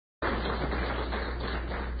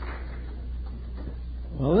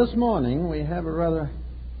Well, this morning we have a rather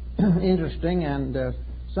interesting and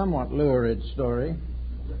somewhat lurid story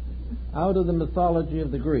out of the mythology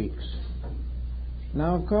of the Greeks.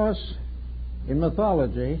 Now, of course, in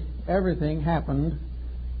mythology, everything happened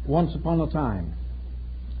once upon a time.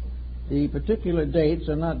 The particular dates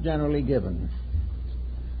are not generally given.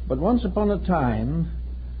 But once upon a time,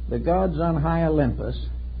 the gods on high Olympus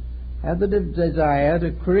had the desire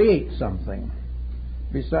to create something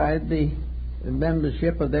beside the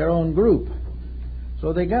membership of their own group.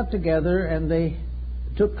 So they got together and they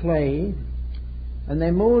took clay and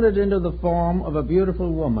they molded into the form of a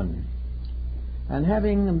beautiful woman. And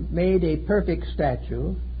having made a perfect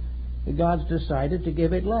statue, the gods decided to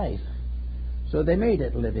give it life. So they made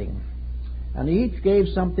it living. And each gave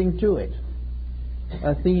something to it.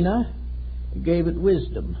 Athena gave it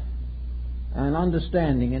wisdom and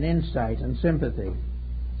understanding and insight and sympathy.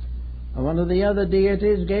 And one of the other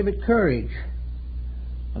deities gave it courage.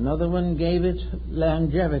 Another one gave it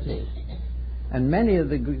longevity. And many of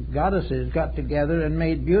the goddesses got together and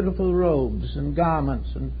made beautiful robes and garments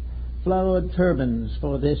and flowered turbans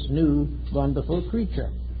for this new wonderful creature.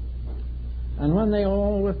 And when they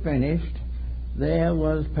all were finished, there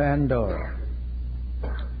was Pandora.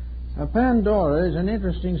 Now, Pandora is an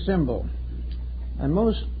interesting symbol, and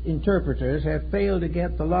most interpreters have failed to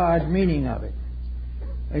get the large meaning of it.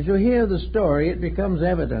 As you hear the story, it becomes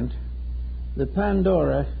evident that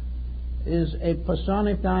Pandora is a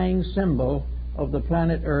personifying symbol of the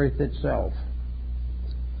planet Earth itself.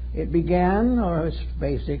 It began, or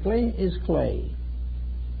basically, is clay.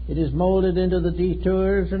 It is molded into the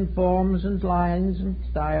detours and forms and lines and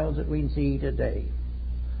styles that we see today.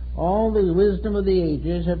 All the wisdom of the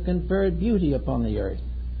ages have conferred beauty upon the earth,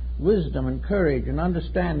 wisdom and courage and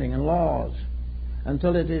understanding and laws,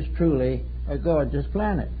 until it is truly a gorgeous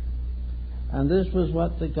planet. And this was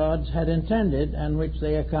what the gods had intended, and which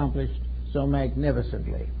they accomplished so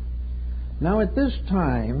magnificently. Now, at this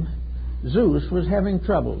time, Zeus was having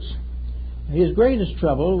troubles. His greatest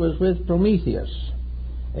trouble was with Prometheus,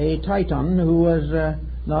 a Titan who was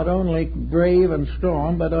not only brave and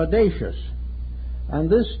strong, but audacious. And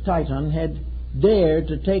this Titan had dared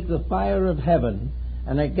to take the fire of heaven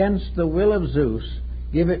and, against the will of Zeus,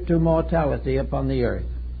 give it to mortality upon the earth.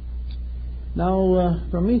 Now,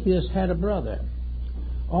 Prometheus had a brother,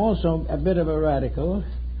 also a bit of a radical,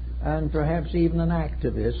 and perhaps even an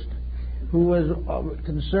activist, who was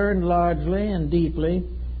concerned largely and deeply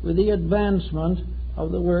with the advancement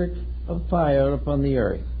of the work of fire upon the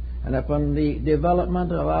earth, and upon the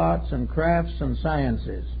development of arts and crafts and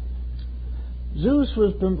sciences. Zeus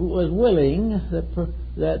was willing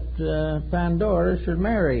that Pandora should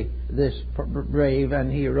marry this brave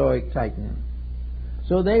and heroic Titan.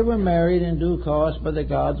 So they were married in due course by the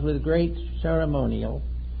gods with great ceremonial,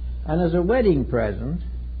 and as a wedding present,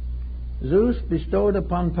 Zeus bestowed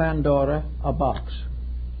upon Pandora a box.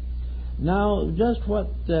 Now, just what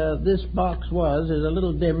this box was is a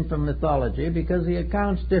little dim from mythology, because the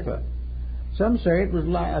accounts differ. Some say it was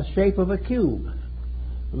like a shape of a cube,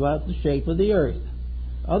 about the shape of the earth.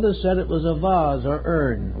 Others said it was a vase or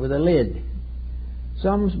urn with a lid.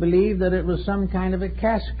 Some believed that it was some kind of a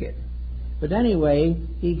casket. But anyway,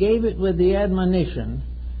 he gave it with the admonition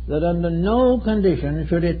that under no condition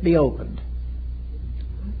should it be opened.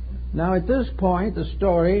 Now, at this point, the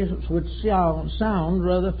story would sound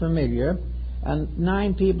rather familiar, and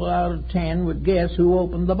 9 people out of 10 would guess who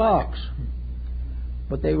opened the box.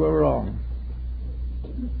 But they were wrong.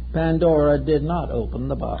 Pandora did not open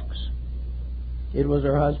the box. It was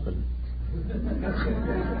her husband.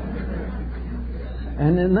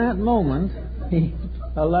 And in that moment, he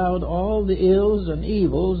allowed all the ills and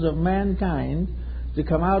evils of mankind to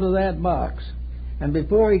come out of that box. And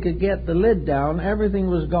before he could get the lid down, everything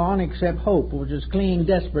was gone except hope, which was clinging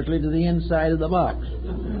desperately to the inside of the box.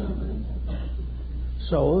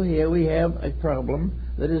 So here we have a problem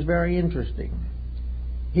that is very interesting.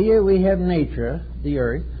 Here we have nature, the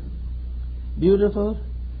earth, beautiful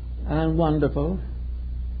and wonderful,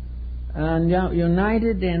 and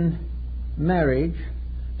united in marriage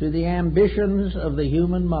to the ambitions of the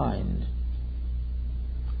human mind.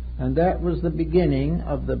 And that was the beginning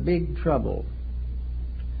of the big trouble.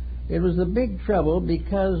 It was the big trouble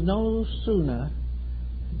because no sooner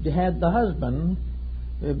had the husband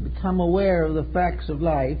become aware of the facts of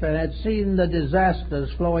life and had seen the disasters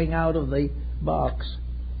flowing out of the box,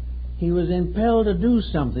 he was impelled to do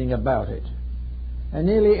something about it. And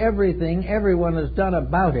nearly everything everyone has done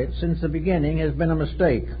about it since the beginning has been a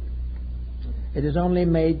mistake. It has only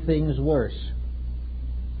made things worse.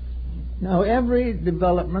 Now, every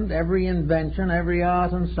development, every invention, every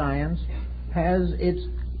art and science has its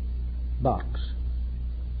box.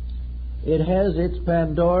 it has its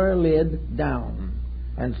Pandora lid down,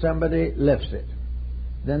 and somebody lifts it.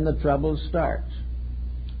 Then the trouble starts.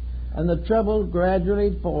 And the trouble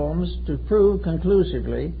gradually forms to prove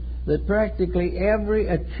conclusively that practically every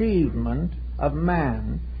achievement of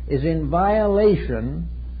man is in violation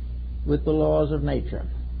with the laws of nature.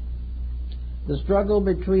 The struggle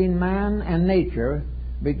between man and nature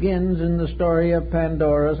begins in the story of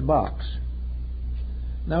Pandora's box.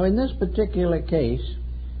 Now, in this particular case,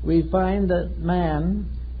 we find that man,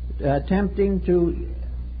 attempting to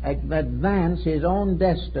advance his own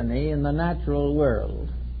destiny in the natural world,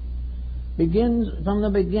 begins from the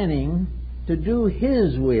beginning to do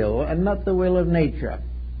his will and not the will of nature.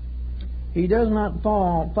 He does not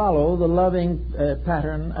follow the loving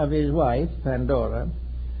pattern of his wife, Pandora,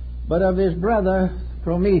 but of his brother,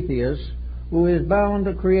 Prometheus, who is bound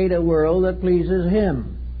to create a world that pleases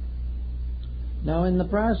him. Now, in the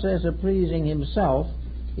process of pleasing himself,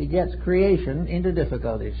 he gets creation into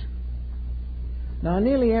difficulties. Now,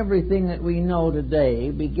 nearly everything that we know today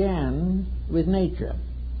began with nature.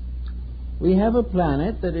 We have a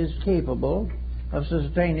planet that is capable of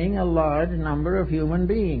sustaining a large number of human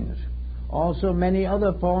beings. Also, many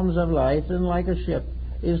other forms of life, and like a ship,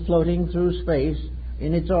 is floating through space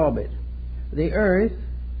in its orbit. The Earth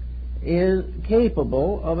is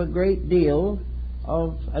capable of a great deal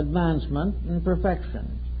of advancement and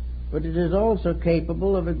perfection, but it is also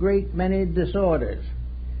capable of a great many disorders,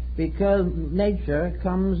 because nature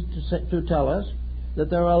comes to tell us that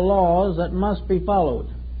there are laws that must be followed.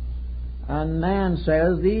 And man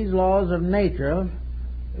says these laws of nature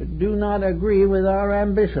do not agree with our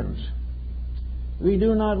ambitions. We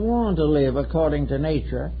do not want to live according to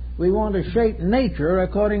nature. We want to shape nature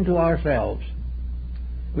according to ourselves.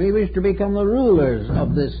 We wish to become the rulers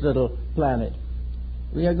of this little planet.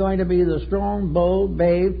 We are going to be the strong, bold,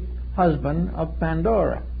 brave husband of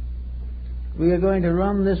Pandora. We are going to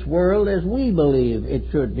run this world as we believe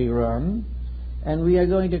it should be run, and we are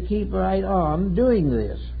going to keep right on doing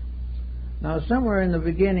this. Now, somewhere in the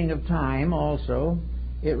beginning of time also,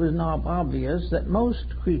 it was not obvious that most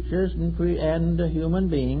creatures and human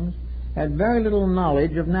beings had very little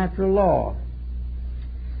knowledge of natural law.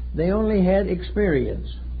 They only had experience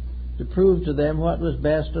to prove to them what was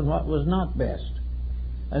best and what was not best.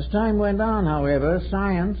 As time went on, however,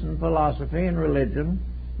 science and philosophy and religion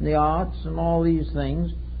and the arts and all these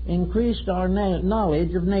things increased our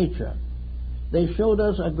knowledge of nature. They showed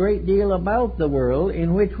us a great deal about the world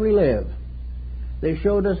in which we live. They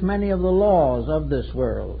showed us many of the laws of this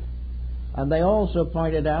world. And they also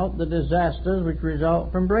pointed out the disasters which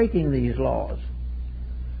result from breaking these laws.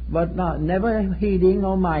 But never heeding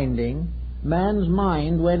or minding, man's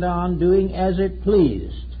mind went on doing as it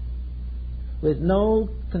pleased, with no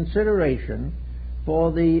consideration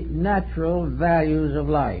for the natural values of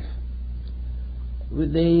life.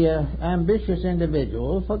 The ambitious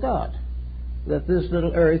individual forgot that this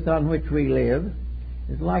little earth on which we live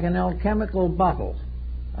is like an alchemical bottle,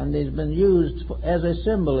 and has been used as a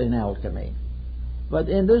symbol in alchemy. But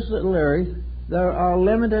in this little earth, there are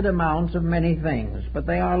limited amounts of many things, but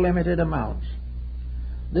they are limited amounts.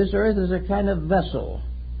 This earth is a kind of vessel,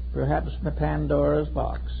 perhaps Pandora's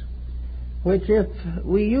box, which, if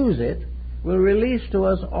we use it, will release to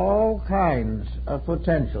us all kinds of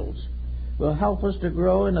potentials, will help us to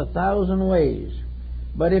grow in 1,000 ways.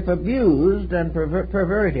 But if abused and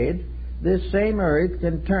perverted, this same earth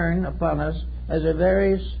can turn upon us as a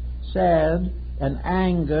very sad and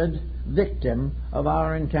angered victim of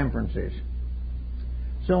our intemperances.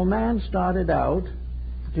 So man started out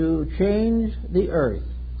to change the earth.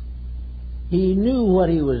 He knew what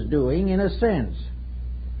he was doing in a sense,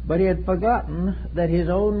 but he had forgotten that his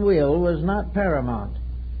own will was not paramount.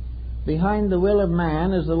 Behind the will of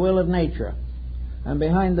man is the will of nature, and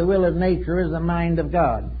behind the will of nature is the mind of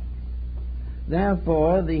God.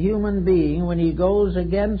 Therefore, the human being, when he goes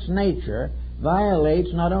against nature, violates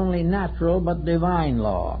not only natural but divine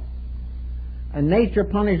law. And nature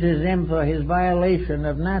punishes him for his violation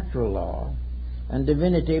of natural law, and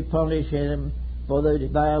divinity punishes him for the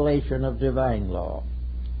violation of divine law.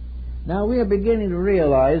 Now, we are beginning to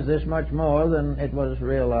realize this much more than it was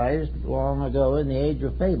realized long ago in the age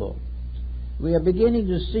of fable. We are beginning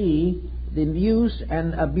to see the use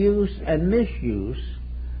and abuse and misuse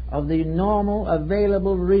of the normal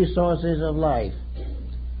available resources of life.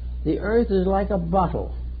 The earth is like a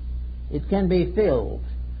bottle. It can be filled.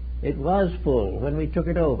 It was full when we took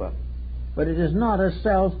it over. But it is not a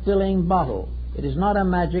self-filling bottle. It is not a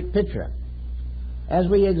magic pitcher. As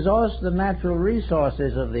we exhaust the natural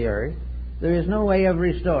resources of the earth, there is no way of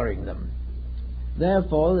restoring them.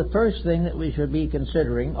 Therefore, the first thing that we should be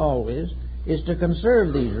considering always is to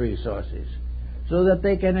conserve these resources so that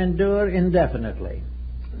they can endure indefinitely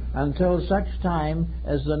until such time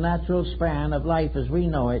as the natural span of life as we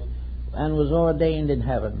know it and was ordained in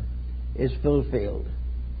heaven is fulfilled.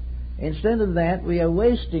 Instead of that, we are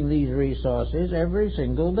wasting these resources every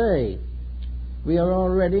single day. We are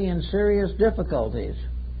already in serious difficulties.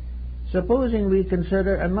 Supposing we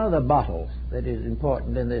consider another bottle that is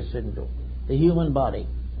important in this syndrome, the human body.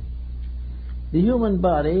 The human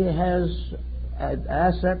body has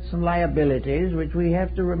assets and liabilities which we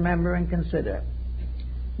have to remember and consider.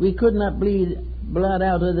 We could not bleed blood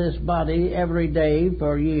out of this body every day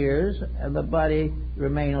for years and the body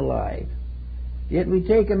remain alive. Yet we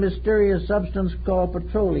take a mysterious substance called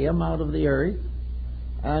petroleum out of the earth,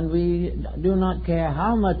 and we do not care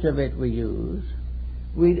how much of it we use.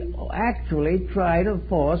 We actually try to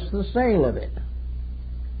force the sale of it.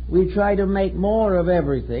 We try to make more of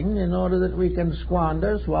everything in order that we can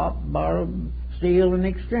squander, swap, borrow, steal, and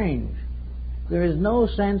exchange. There is no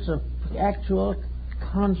sense of actual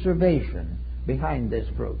conservation behind this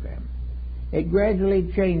program. It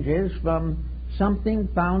gradually changes from something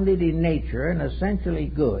founded in nature and essentially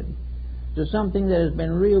good to something that has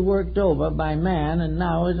been reworked over by man and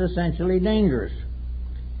now is essentially dangerous.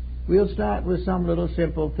 We'll start with some little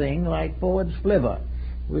simple thing like Ford's flivver,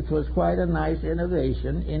 which was quite a nice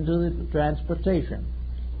innovation into the transportation.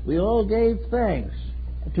 We all gave thanks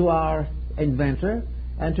to our inventor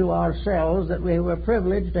and to ourselves that we were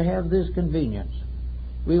privileged to have this convenience.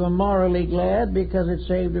 We were morally glad because it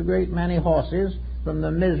saved a great many horses from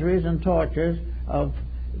the miseries and tortures of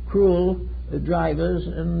cruel drivers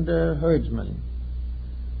and herdsmen.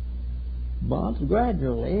 But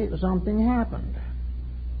gradually something happened.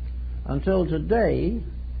 Until today,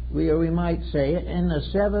 we might say, in a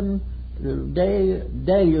 7-day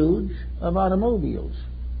deluge of automobiles.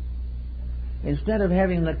 Instead of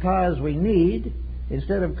having the cars we need,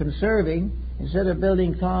 instead of conserving, instead of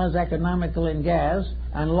building cars economical in gas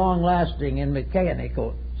and long-lasting in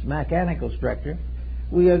mechanical structure,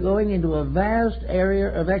 we are going into a vast area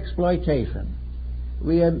of exploitation.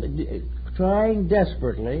 We are trying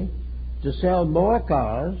desperately to sell more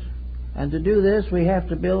cars, and to do this we have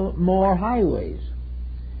to build more highways.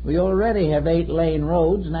 We already have 8-lane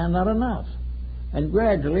roads, and not enough. And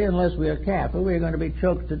gradually, unless we are careful, we are going to be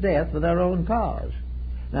choked to death with our own cars.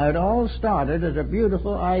 Now, it all started as a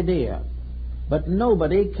beautiful idea, but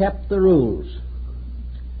nobody kept the rules.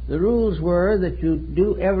 The rules were that you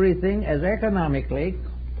do everything as economically,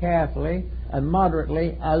 carefully, and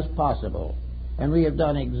moderately as possible. And we have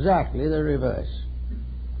done exactly the reverse.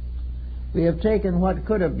 We have taken what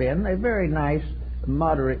could have been a very nice,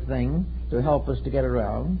 moderate thing to help us to get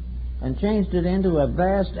around and changed it into a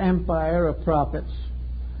vast empire of profits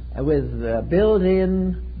with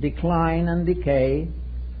built-in decline and decay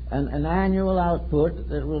and an annual output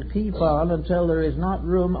that will keep on until there is not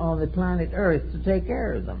room on the planet Earth to take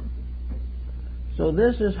care of them. So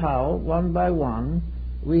this is how, one by one,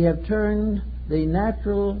 we have turned the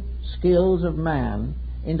natural skills of man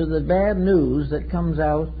into the bad news that comes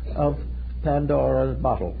out of Pandora's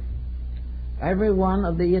bottle. Every one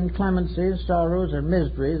of the inclemencies, sorrows, and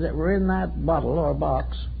miseries that were in that bottle or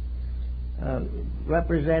box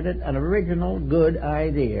represented an original good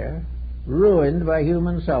idea, ruined by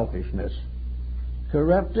human selfishness,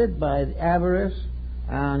 corrupted by avarice,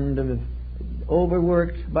 and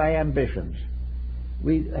overworked by ambitions.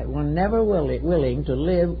 We were never willing to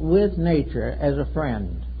live with nature as a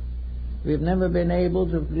friend. We've never been able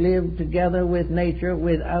to live together with nature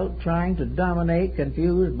without trying to dominate,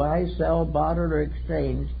 confuse, buy, sell, barter, or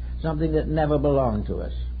exchange something that never belonged to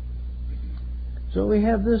us. So we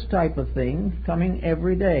have this type of thing coming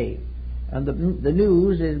every day. And the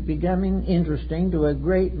news is becoming interesting to a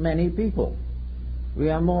great many people. We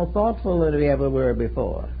are more thoughtful than we ever were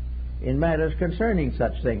before in matters concerning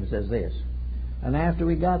such things as this. And after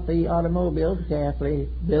we got the automobiles carefully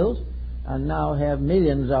built, and now have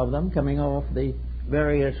millions of them coming off the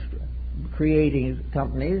various creating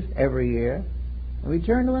companies every year, and we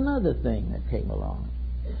turn to another thing that came along.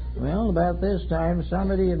 Well, about this time,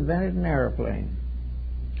 somebody invented an airplane.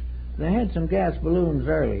 They had some gas balloons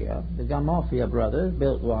earlier. The Gamofia brothers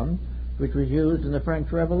built one, which was used in the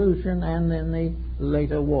French Revolution and in the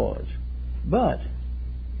later wars. But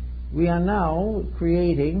we are now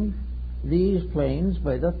creating these planes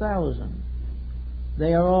by the thousand.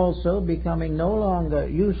 They are also becoming no longer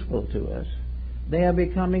useful to us. They are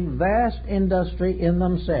becoming vast industry in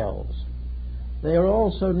themselves. They are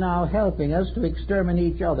also now helping us to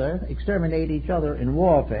exterminate each other in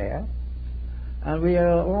warfare. And we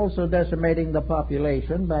are also decimating the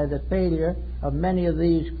population by the failure of many of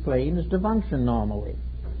these planes to function normally.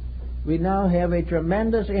 we now have a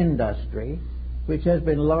tremendous industry which has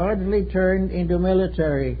been largely turned into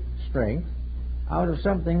military strength out of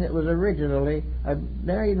something that was originally a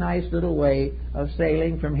very nice little way of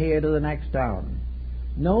sailing from here to the next town.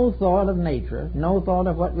 No thought of nature, no thought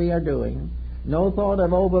of what we are doing, no thought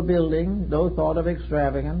of overbuilding, no thought of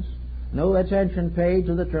extravagance, no attention paid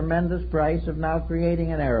to the tremendous price of now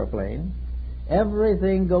creating an aeroplane.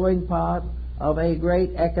 Everything going part of a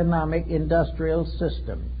great economic industrial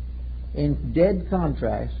system in dead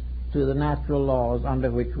contrast to the natural laws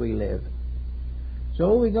under which we live.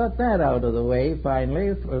 So we got that out of the way finally,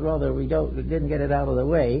 or rather we didn't get it out of the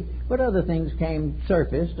way, but other things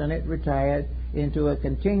surfaced and it retired into a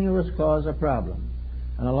continuous cause of problem.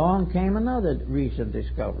 And along came another recent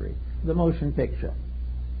discovery, the motion picture.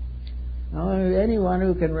 Now, anyone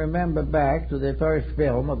who can remember back to the first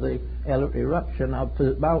film of the eruption of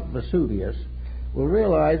Mount Vesuvius will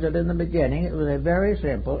realize that in the beginning it was a very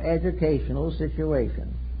simple educational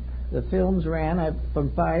situation. The films ran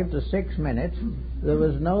from 5 to 6 minutes. There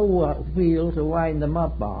was no wheel to wind them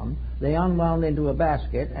up on. They unwound into a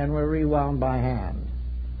basket and were rewound by hand.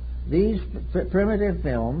 These primitive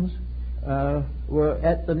films were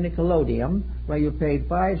at the Nickelodeon, where you paid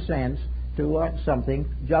 5 cents to watch something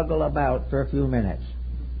juggle about for a few minutes.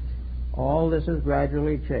 All this has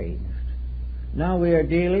gradually changed. Now we are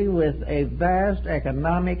dealing with a vast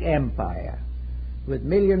economic empire, with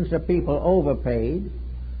millions of people overpaid,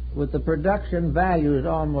 with the production values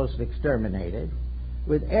almost exterminated,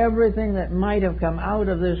 with everything that might have come out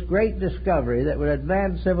of this great discovery that would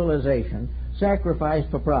advance civilization sacrificed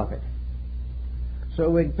for profit. So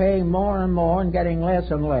we're paying more and more and getting less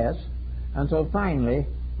and less until finally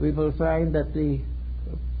we will find that the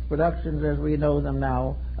productions as we know them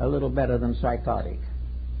now are a little better than psychotic.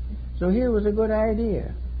 So here was a good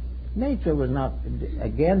idea. Nature was not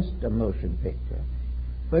against a motion picture,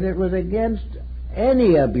 but it was against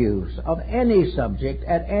any abuse of any subject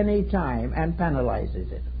at any time and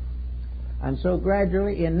penalizes it. And so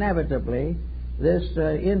gradually, inevitably, this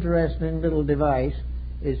interesting little device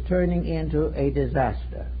is turning into a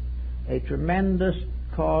disaster, a tremendous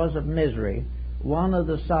cause of misery, one of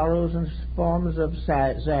the sorrows and forms of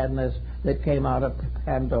sadness that came out of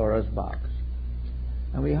Pandora's box.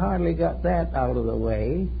 And we hardly got that out of the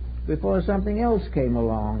way before something else came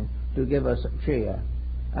along to give us cheer.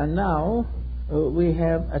 And now we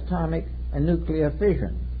have atomic and nuclear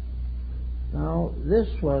fission. Now this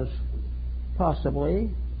was possibly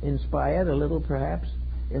inspired a little perhaps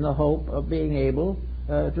in the hope of being able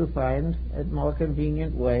to find a more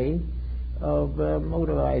convenient way of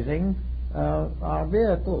motorizing our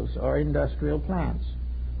vehicles or industrial plants.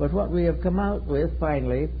 But what we have come out with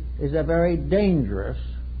finally is a very dangerous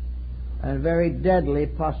and very deadly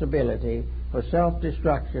possibility for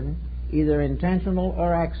self-destruction, either intentional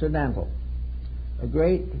or accidental. A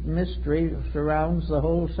great mystery surrounds the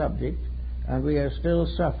whole subject, and we are still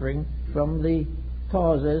suffering from the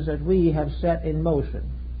causes that we have set in motion.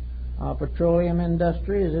 Our petroleum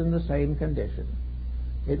industry is in the same condition.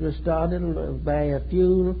 It was started by a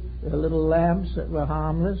few little lamps that were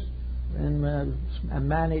harmless and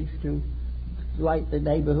managed to light the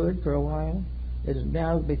neighborhood for a while. It has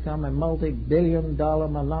now become a multi-billion-dollar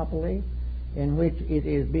monopoly in which it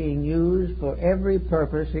is being used for every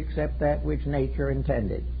purpose except that which nature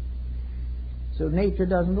intended. So nature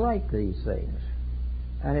doesn't like these things,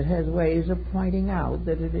 and it has ways of pointing out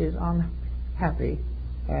that it is unhappy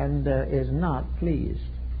and is not pleased.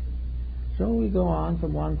 So we go on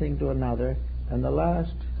from one thing to another, and the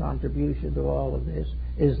last contribution to all of this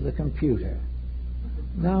is the computer.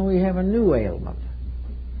 Now we have a new ailment,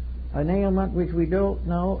 an ailment which we don't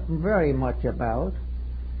know very much about,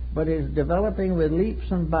 but is developing with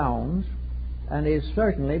leaps and bounds, and is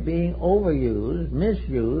certainly being overused,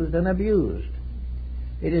 misused, and abused.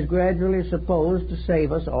 It is gradually supposed to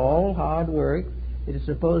save us all hard work. It is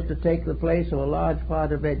supposed to take the place of a large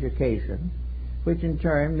part of education, which in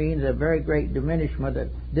turn means a very great diminishment of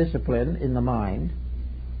discipline in the mind.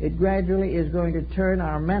 It gradually is going to turn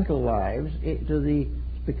our mental lives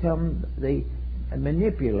become the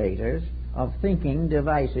manipulators of thinking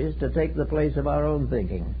devices to take the place of our own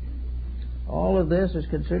thinking. All of this is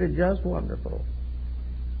considered just wonderful.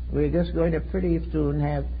 We're just going to pretty soon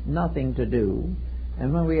have nothing to do,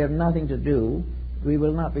 and when we have nothing to do, we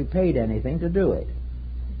will not be paid anything to do it.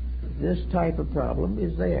 This type of problem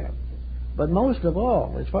is there. But most of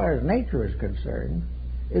all, as far as nature is concerned,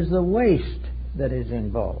 is the waste that is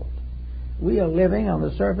involved. We are living on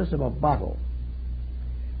the surface of a bottle.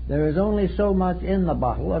 There is only so much in the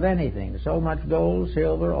bottle of anything, so much gold,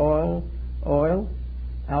 silver, oil,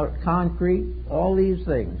 concrete, all these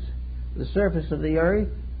things. The surface of the earth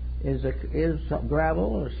is gravel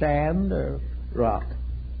or sand or rock.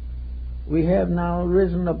 We have now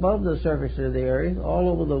risen above the surface of the earth all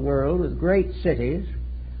over the world with great cities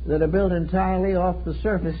that are built entirely off the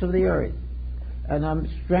surface of the earth and are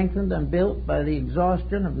strengthened and built by the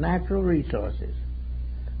exhaustion of natural resources.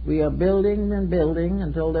 We are building and building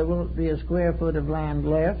until there won't be a square foot of land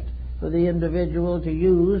left for the individual to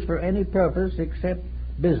use for any purpose except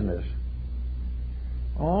business.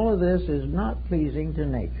 All of this is not pleasing to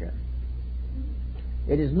nature.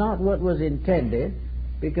 It is not what was intended,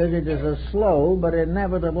 because it is a slow but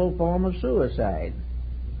inevitable form of suicide.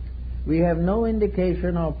 We have no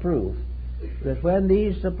indication or proof that when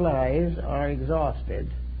these supplies are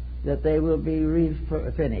exhausted, that they will be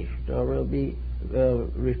finished or will be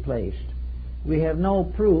replaced. We have no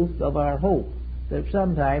proof of our hope that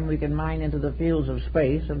sometime we can mine into the fields of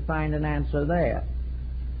space and find an answer there.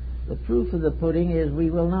 The proof of the pudding is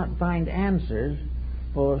we will not find answers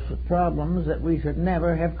for problems that we should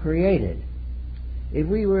never have created. If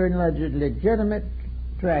we were in legitimate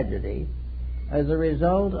tragedy as a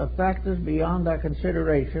result of factors beyond our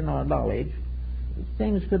consideration or knowledge,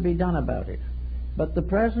 things could be done about it. But the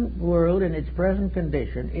present world in its present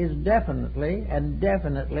condition is definitely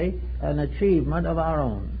an achievement of our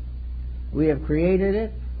own. We have created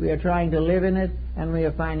it, we are trying to live in it, and we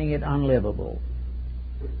are finding it unlivable.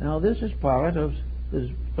 Now this is part of this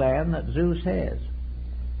plan that Zeus has.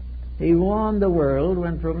 He warned the world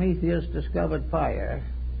when Prometheus discovered fire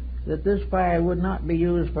that this fire would not be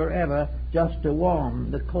used forever just to warm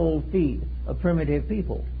the cold feet of primitive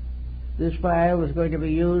people. This fire was going to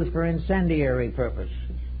be used for incendiary purposes.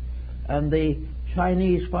 And the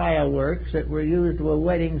Chinese fireworks that were used for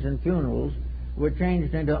weddings and funerals were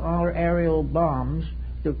changed into aerial bombs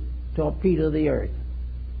to torpedo the earth.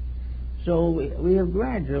 So we have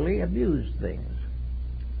gradually abused things.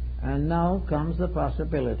 And now comes the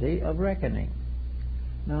possibility of reckoning.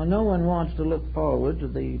 Now, no one wants to look forward to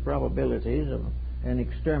the probabilities of an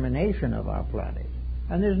extermination of our planet,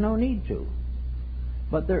 and there's no need to.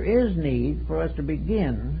 But there is need for us to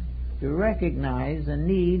begin to recognize the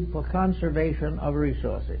need for conservation of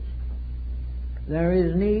resources. There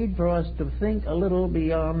is need for us to think a little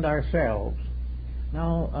beyond ourselves.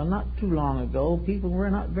 Now, not too long ago, people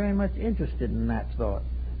were not very much interested in that thought,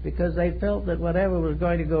 because they felt that whatever was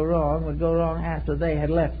going to go wrong would go wrong after they had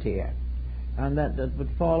left here, and that it would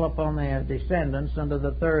fall upon their descendants under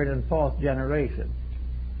the third and fourth generation.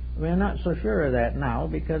 We're not so sure of that now,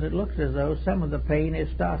 because it looks as though some of the pain is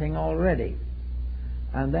starting already,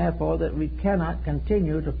 and therefore that we cannot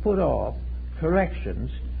continue to put off corrections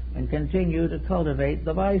and continue to cultivate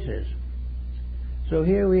the vices. So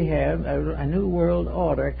here we have a new world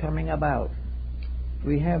order coming about.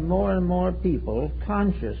 We have more and more people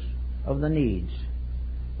conscious of the needs.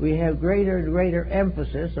 We have greater and greater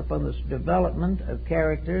emphasis upon the development of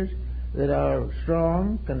characters that are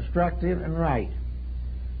strong, constructive, and right.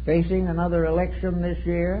 Facing another election this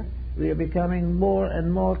year, we are becoming more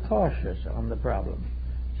and more cautious on the problem,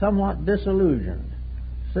 somewhat disillusioned,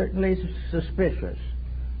 certainly suspicious,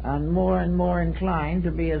 and more inclined to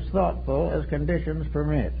be as thoughtful as conditions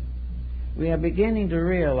permit. We are beginning to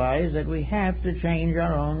realize that we have to change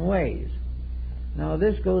our own ways. Now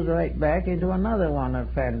this goes right back into another one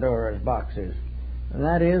of Pandora's boxes, and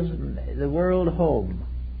that is the world home.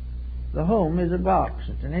 The home is a box,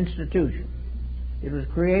 it's an institution. It was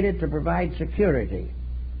created to provide security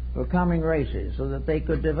for coming races so that they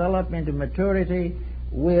could develop into maturity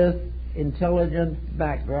with intelligent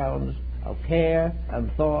backgrounds of care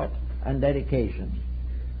and thought and dedication.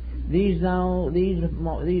 These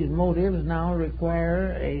motives now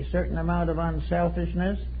require a certain amount of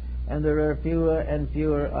unselfishness, and there are fewer and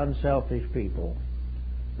fewer unselfish people.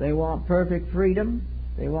 They want perfect freedom.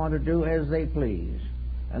 They want to do as they please.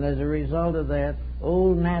 And as a result of that,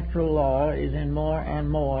 old natural law is in more and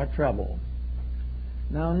more trouble.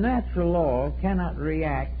 Now, natural law cannot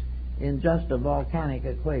react in just a volcanic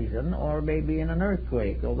equation or maybe in an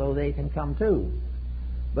earthquake, although they can come too.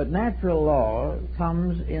 But natural law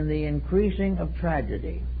comes in the increasing of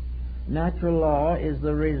tragedy. Natural law is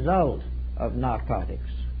the result of narcotics.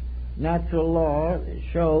 Natural law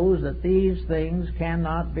shows that these things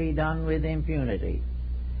cannot be done with impunity.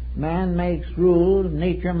 Man makes rules,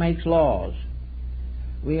 nature makes laws.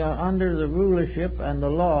 We are under the rulership and the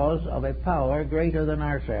laws of a power greater than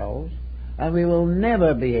ourselves, and we will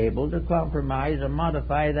never be able to compromise or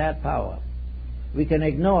modify that power. We can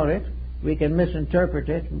ignore it, we can misinterpret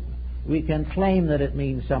it, we can claim that it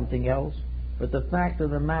means something else, but the fact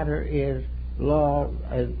of the matter is law,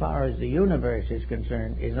 as far as the universe is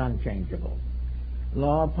concerned, is unchangeable.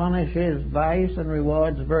 Law punishes vice and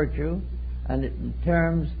rewards virtue, and it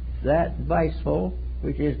that viceful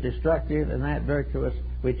which is destructive and that virtuous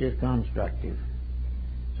which is constructive.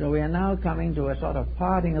 So we are now coming to a sort of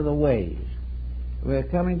parting of the ways. We're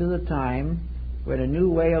coming to the time when a new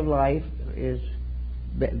way of life is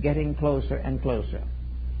getting closer and closer.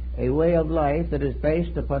 A way of life that is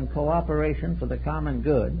based upon cooperation for the common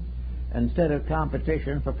good instead of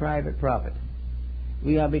competition for private profit.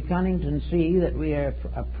 We are beginning to see that we are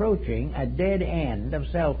approaching a dead end of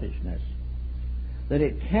selfishness, that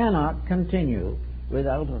it cannot continue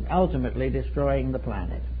without ultimately destroying the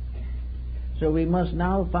planet. So we must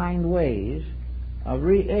now find ways of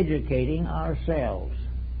re-educating ourselves.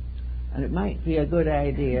 And it might be a good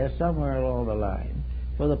idea somewhere along the line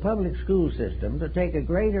for the public school system to take a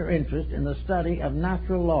greater interest in the study of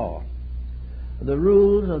natural law, the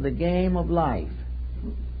rules of the game of life,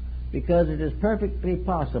 because it is perfectly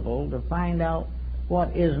possible to find out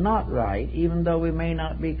what is not right, even though we may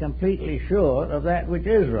not be completely sure of that which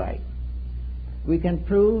is right. We can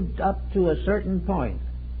prove up to a certain point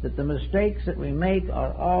that the mistakes that we make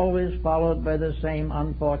are always followed by the same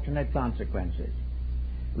unfortunate consequences.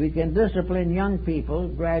 We can discipline young people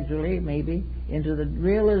gradually, maybe, into the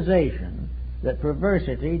realization that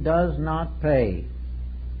perversity does not pay,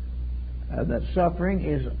 that suffering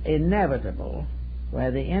is inevitable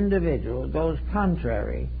where the individual goes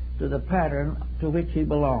contrary to the pattern to which he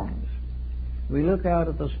belongs. We look out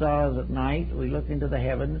at the stars at night, we look into the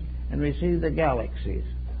heavens, and we see the galaxies,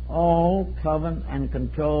 all governed and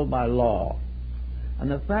controlled by law. And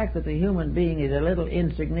the fact that the human being is a little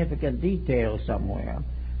insignificant detail somewhere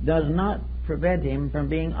does not prevent him from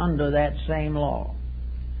being under that same law.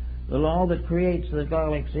 The law that creates the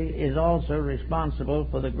galaxy is also responsible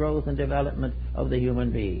for the growth and development of the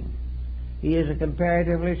human being. He is a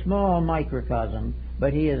comparatively small microcosm,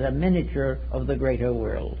 but he is a miniature of the greater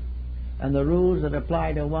world. And the rules that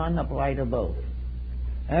apply to one apply to both.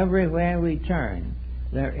 Everywhere we turn,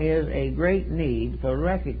 there is a great need for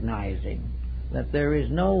recognizing that there is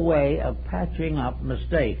no way of patching up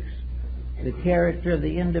mistakes. The character of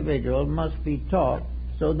the individual must be taught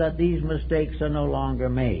so that these mistakes are no longer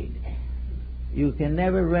made. You can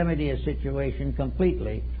never remedy a situation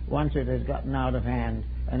completely once it has gotten out of hand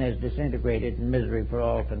and has disintegrated in misery for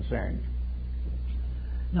all concerned.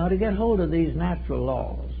 Now, to get hold of these natural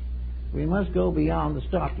laws, we must go beyond the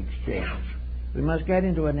stock exchange. We must get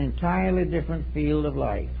into an entirely different field of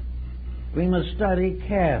life. We must study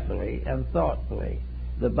carefully and thoughtfully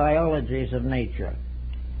the biologies of nature.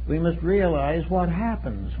 We must realize what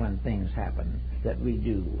happens when things happen that we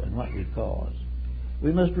do and what we cause.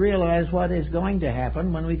 We must realize what is going to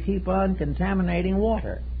happen when we keep on contaminating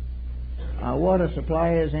water. Our water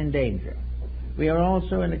supply is in danger. We are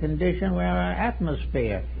also in a condition where our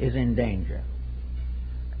atmosphere is in danger.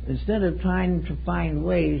 Instead of trying to find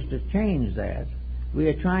ways to change that, we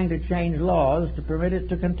are trying to change laws to permit it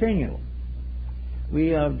to continue.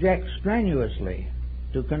 We object strenuously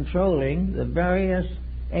to controlling the various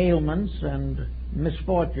ailments and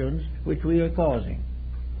misfortunes which we are causing.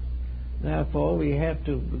 Therefore, we have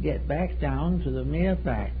to get back down to the mere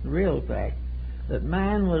fact, real fact, that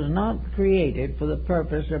man was not created for the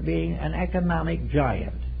purpose of being an economic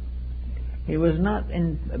giant. He was not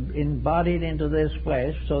embodied into this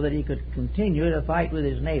flesh so that he could continue to fight with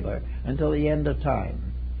his neighbor until the end of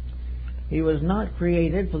time. He was not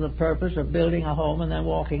created for the purpose of building a home and then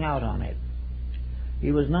walking out on it.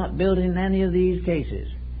 He was not built in any of these cases,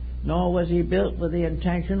 nor was he built with the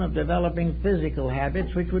intention of developing physical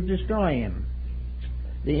habits which would destroy him.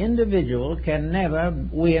 The individual can never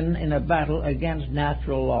win in a battle against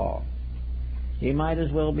natural law. He might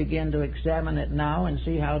as well begin to examine it now and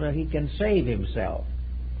see how he can save himself.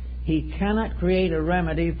 He cannot create a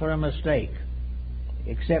remedy for a mistake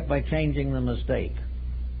except by changing the mistake.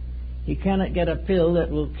 He cannot get a pill that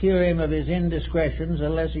will cure him of his indiscretions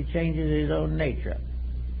unless he changes his own nature.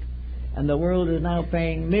 And the world is now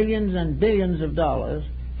paying millions and billions of dollars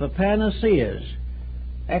for panaceas,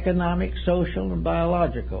 economic, social, and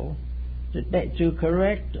biological, to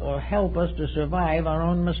correct or help us to survive our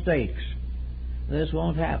own mistakes. This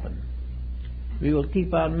won't happen. We will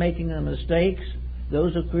keep on making the mistakes.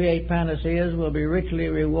 Those who create panaceas will be richly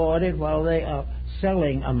rewarded while they are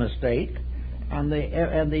selling a mistake, and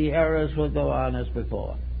the errors will go on as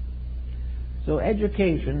before. So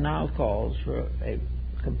education now calls for a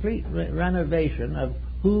complete renovation of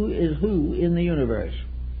who is who in the universe.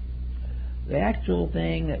 The actual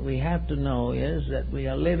thing that we have to know is that we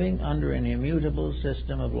are living under an immutable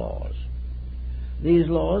system of laws. These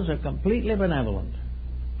laws are completely benevolent.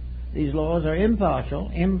 These laws are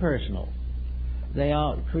impartial, impersonal. They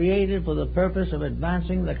are created for the purpose of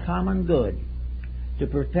advancing the common good, to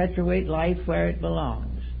perpetuate life where it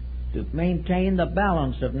belongs, to maintain the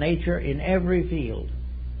balance of nature in every field.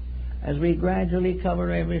 As we gradually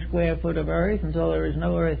cover every square foot of earth until there is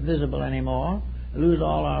no earth visible anymore, lose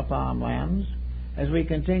all our farmlands, as we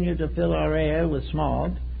continue to fill our air with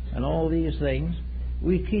smog and all these things,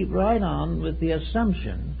 we keep right on with the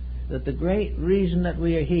assumption that the great reason that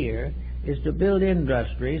we are here is to build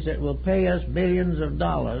industries that will pay us billions of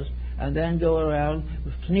dollars and then go around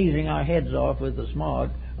sneezing our heads off with the smog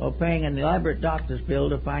or paying an elaborate doctor's bill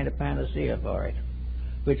to find a panacea for it,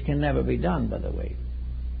 which can never be done, by the way.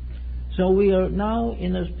 So we are now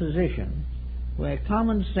in this position where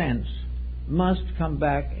common sense must come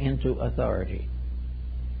back into authority.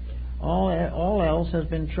 All else has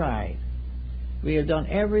been tried. We have done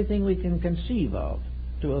everything we can conceive of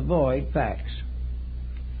to avoid facts.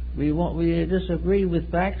 We disagree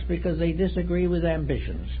with facts because they disagree with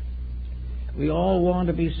ambitions. We all want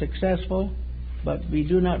to be successful, but we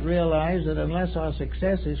do not realize that unless our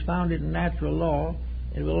success is founded in natural law,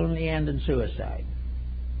 it will only end in suicide.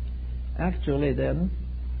 Actually, then,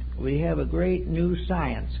 we have a great new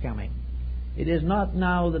science coming. It is not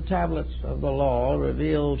now the tablets of the law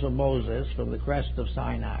revealed to Moses from the crest of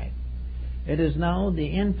Sinai. It is now the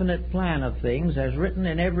infinite plan of things as written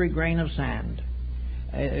in every grain of sand,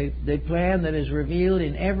 the plan that is revealed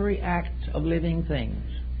in every act of living things,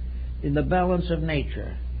 in the balance of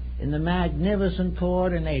nature, in the magnificent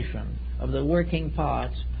coordination of the working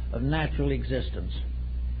parts of natural existence.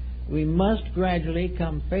 We must gradually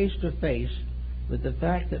come face to face with the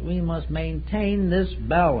fact that we must maintain this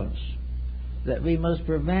balance, that we must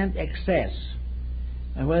prevent excess.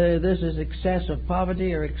 And whether this is excess of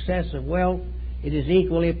poverty or excess of wealth, it is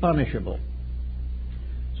equally punishable.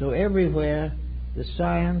 So everywhere, the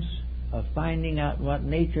science of finding out what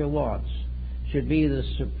nature wants should be the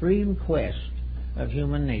supreme quest of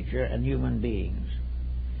human nature and human beings.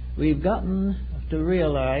 We've gotten to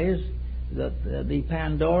realize that the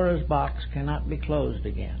Pandora's box cannot be closed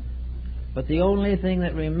again. But the only thing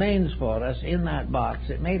that remains for us in that box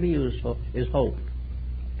that may be useful is hope.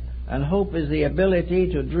 And hope is the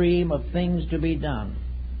ability to dream of things to be done.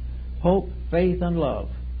 Hope, faith, and love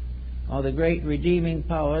are the great redeeming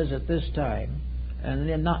powers at this time,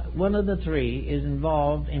 and not one of the three is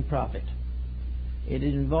involved in profit. It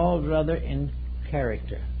is involved rather in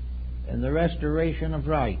character, in the restoration of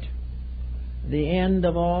right, the end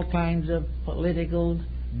of all kinds of political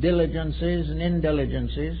diligences and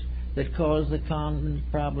indiligences that cause the common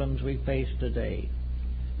problems we face today.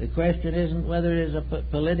 The question isn't whether it is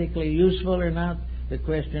politically useful or not. The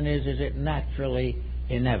question is it naturally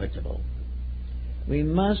inevitable? We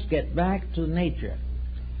must get back to nature.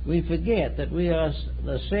 We forget that we are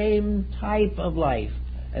the same type of life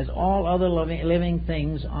as all other living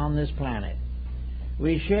things on this planet.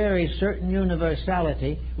 We share a certain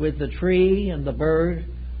universality with the tree and the bird,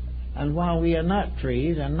 and while we are not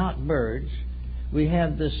trees and not birds, we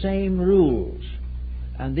have the same rules,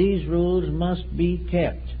 and these rules must be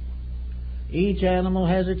kept. Each animal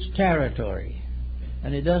has its territory,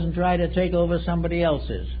 and it doesn't try to take over somebody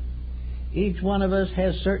else's. Each one of us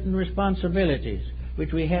has certain responsibilities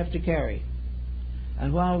which we have to carry.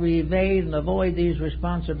 And while we evade and avoid these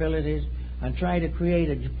responsibilities and try to create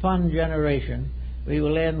a fun generation, we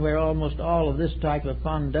will end where almost all of this type of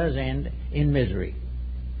fun does end, in misery.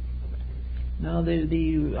 Now,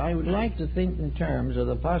 I would like to think in terms of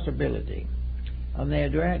the possibility of their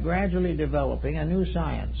gradually developing a new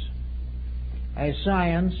science, a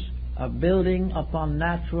science of building upon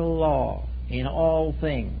natural law in all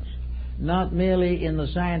things, not merely in the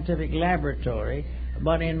scientific laboratory,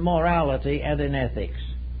 but in morality and in ethics.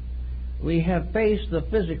 We have faced the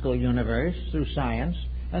physical universe through science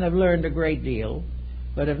and have learned a great deal,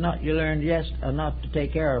 but have not learned yet enough to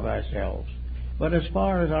take care of ourselves. But as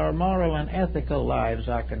far as our moral and ethical lives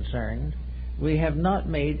are concerned, we have not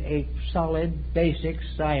made a solid, basic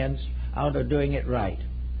science out of doing it right.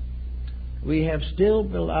 We have still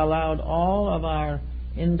allowed all of our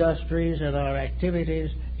industries and our activities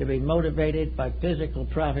to be motivated by physical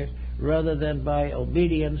profit rather than by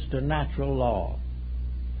obedience to natural law.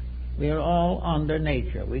 We are all under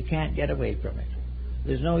nature. We can't get away from it.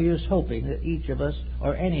 There's no use hoping that each of us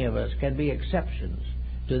or any of us can be exceptions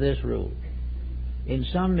to this rule. In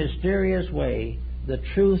some mysterious way, the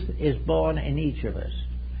truth is born in each of us.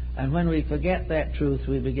 And when we forget that truth,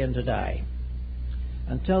 we begin to die.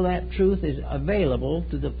 Until that truth is available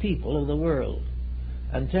to the people of the world,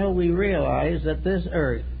 until we realize that this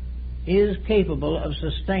earth is capable of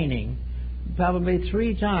sustaining probably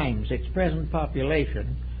 3 times its present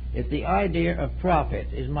population if the idea of profit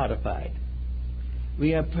is modified.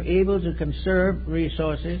 We are able to conserve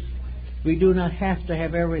resources. We do not have to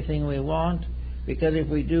have everything we want. because if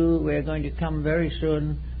we do, we're going to come very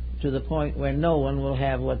soon to the point where no one will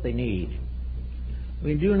have what they need.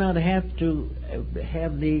 We do not have to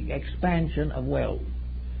have the expansion of wealth.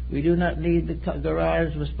 We do not need the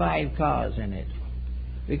garage with 5 cars in it,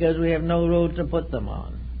 because we have no road to put them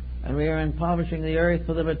on, and we are impoverishing the earth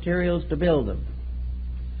for the materials to build them.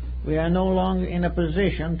 We are no longer in a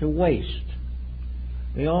position to waste.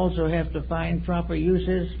 We also have to find proper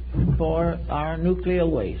uses for our nuclear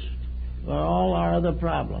waste, for all our other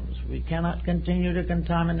problems. We cannot continue to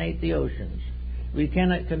contaminate the oceans. We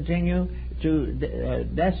cannot continue to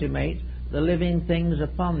decimate the living things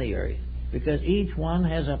upon the earth, because each one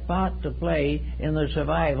has a part to play in the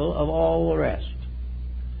survival of all the rest.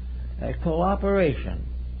 Cooperation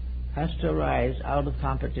has to arise out of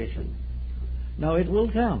competition. Now it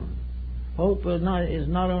will come. Hope is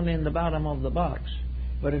not only in the bottom of the box,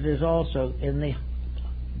 but it is also in the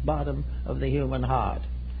bottom of the human heart.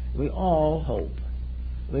 We all hope.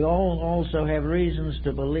 We all also have reasons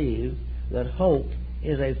to believe that hope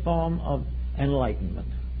is a form of enlightenment.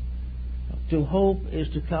 To hope is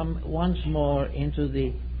to come once more into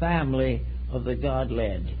the family of the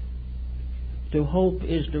God-led. To hope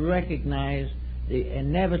is to recognize the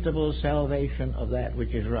inevitable salvation of that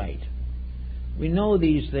which is right. We know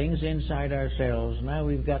these things inside ourselves. Now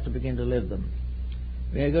we've got to begin to live them.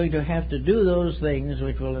 We are going to have to do those things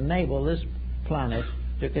which will enable this planet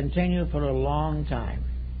to continue for a long time.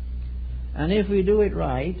 And if we do it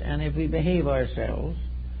right, and if we behave ourselves,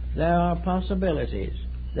 there are possibilities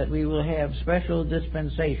that we will have special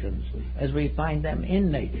dispensations as we find them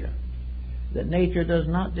in nature. That nature does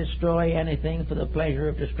not destroy anything for the pleasure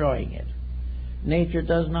of destroying it. Nature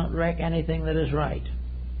does not wreck anything that is right.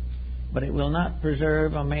 But it will not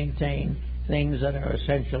preserve or maintain things that are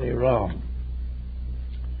essentially wrong.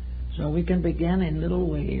 So we can begin in little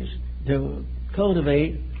ways to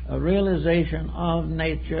cultivate a realization of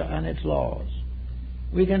nature and its laws.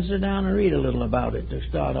 We can sit down and read a little about it to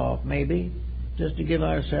start off, maybe, just to give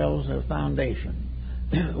ourselves a foundation.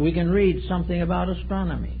 We can read something about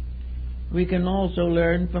astronomy. We can also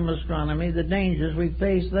learn from astronomy the dangers we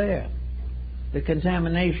face there, the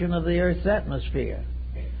contamination of the Earth's atmosphere,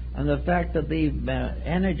 and the fact that the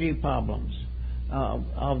energy problems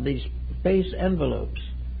of the space envelopes,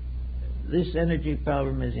 this energy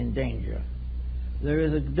problem is in danger. There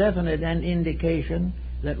is a definite indication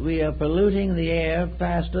that we are polluting the air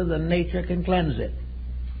faster than nature can cleanse it.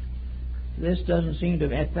 This doesn't seem to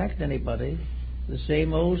affect anybody. The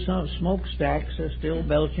same old smokestacks are still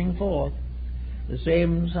belching forth. The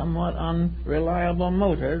same somewhat unreliable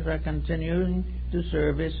motors are continuing to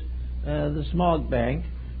service the smog bank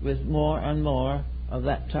with more and more of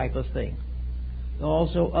that type of thing.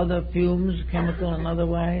 Also other fumes, chemical and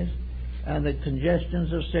otherwise, and the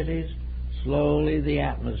congestions of cities. Slowly the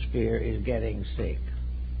atmosphere is getting sick.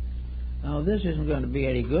 Now this isn't going to be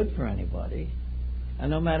any good for anybody. And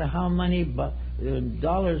no matter how many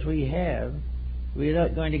dollars we have, we're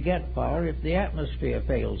not going to get far if the atmosphere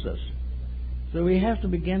fails us. So we have to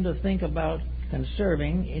begin to think about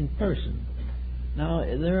conserving in person. Now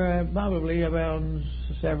there are probably around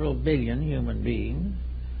several billion human beings,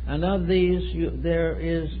 and of these there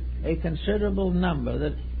is a considerable number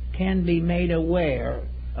that can be made aware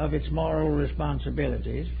of its moral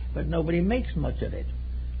responsibilities, but nobody makes much of it.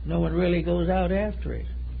 No one really goes out after it.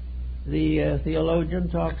 The theologian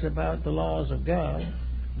talks about the laws of God,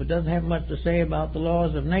 but doesn't have much to say about the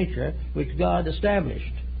laws of nature which God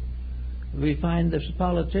established. We find this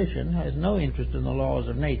politician has no interest in the laws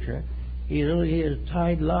of nature. He is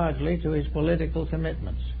tied largely to his political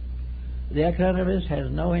commitments. The economist has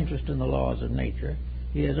no interest in the laws of nature.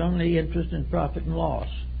 He has only interest in profit and loss.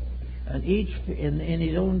 And each, in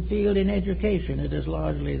his own field in education, it is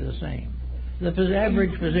largely the same. The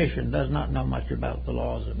average physician does not know much about the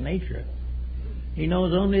laws of nature. He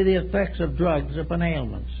knows only the effects of drugs upon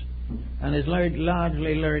ailments, and is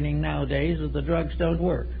largely learning nowadays that the drugs don't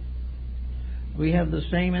work. We have the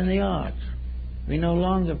same in the arts. We no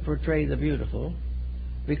longer portray the beautiful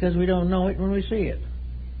because we don't know it when we see it.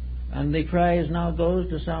 And the prize now goes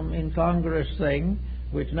to some incongruous thing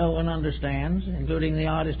which no one understands, including the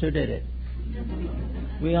artist who did it.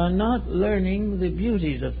 We are not learning the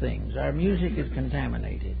beauties of things. Our music is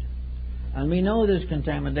contaminated. And we know this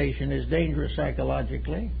contamination is dangerous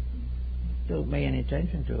psychologically. Don't pay any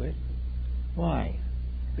attention to it. Why?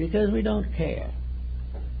 Because we don't care.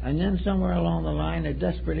 And then somewhere along the line a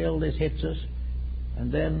desperate illness hits us,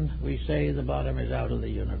 and then we say the bottom is out of the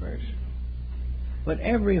universe. But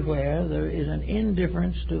everywhere there is an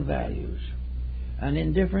indifference to values, an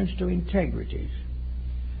indifference to integrities.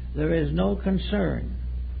 There is no concern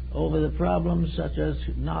over the problems such as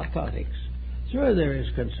narcotics, Sure, there is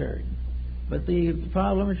concern, but the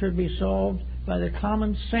problem should be solved by the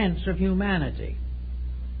common sense of humanity,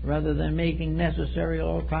 rather than making necessary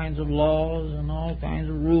all kinds of laws and all kinds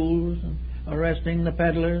of rules and arresting the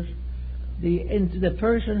peddlers. The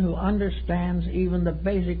person who understands even the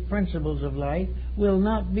basic principles of life will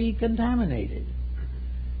not be contaminated.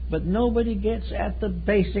 But nobody gets at the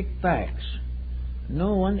basic facts.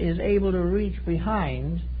 No one is able to reach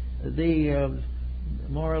behind the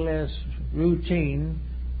more or less routine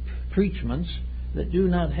preachments that do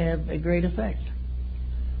not have a great effect.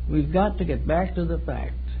 We've got to get back to the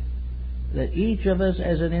fact that each of us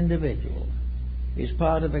as an individual is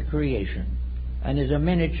part of a creation and is a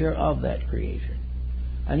miniature of that creation.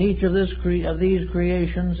 And each of these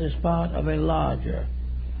creations is part of a larger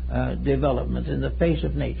development in the face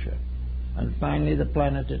of nature. And finally, the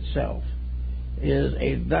planet itself is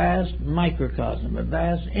a vast microcosm, a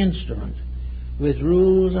vast instrument with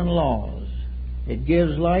rules and laws. It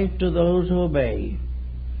gives life to those who obey,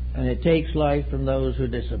 and it takes life from those who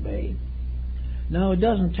disobey. No, it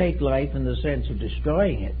doesn't take life in the sense of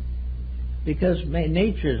destroying it, because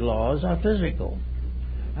nature's laws are physical,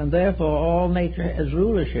 and therefore all nature has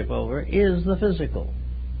rulership over is the physical.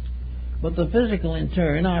 But the physical, in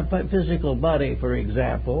turn, our physical body, for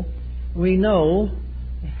example, we know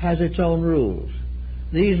has its own rules.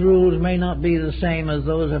 These rules may not be the same as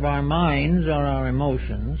those of our minds or our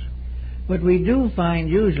emotions, but we do find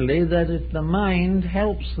usually that if the mind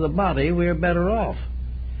helps the body, we're better off.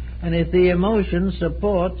 And if the emotions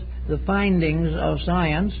support the findings of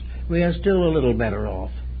science, we are still a little better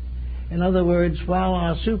off. In other words, while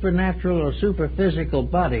our supernatural or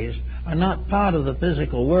superphysical bodies are not part of the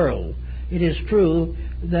physical world, it is true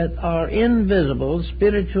that our invisible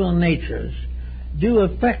spiritual natures do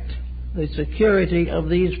affect the security of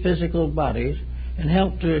these physical bodies and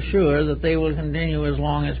help to assure that they will continue as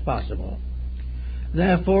long as possible.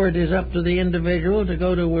 Therefore, it is up to the individual to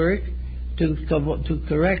go to work to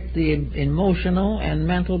correct the emotional and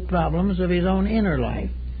mental problems of his own inner life.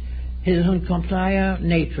 His entire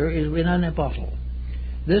nature is within a bottle.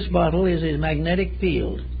 This bottle is his magnetic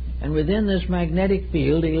field, and within this magnetic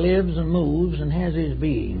field he lives and moves and has his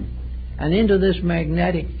being. And into this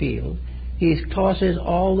magnetic field he tosses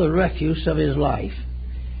all the refuse of his life.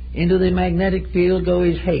 Into the magnetic field go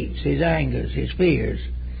his hates, his angers, his fears,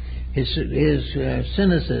 his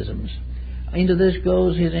cynicisms. Into this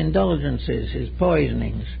goes his indulgences, his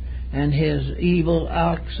poisonings, and his evil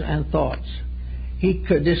acts and thoughts. He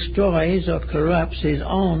destroys or corrupts his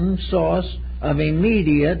own source of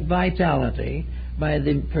immediate vitality by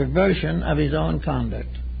the perversion of his own conduct.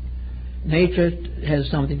 Nature has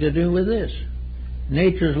something to do with this.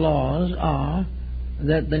 Nature's laws are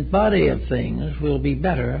that the body of things will be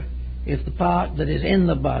better if the part that is in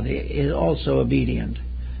the body is also obedient.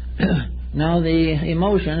 Now, the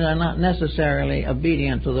emotions are not necessarily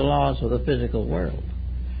obedient to the laws of the physical world,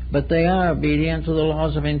 but they are obedient to the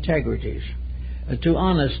laws of integrities, to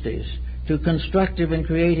honesties, to constructive and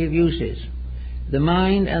creative uses. The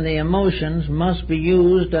mind and the emotions must be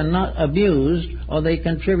used and not abused, or they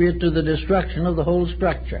contribute to the destruction of the whole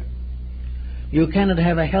structure. You cannot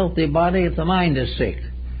have a healthy body if the mind is sick.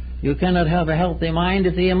 You cannot have a healthy mind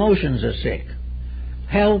if the emotions are sick.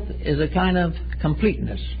 Health is a kind of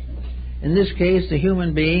completeness. In this case, the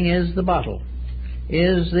human being is the bottle,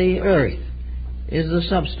 is the earth, is the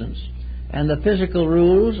substance, and the physical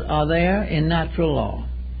rules are there in natural law.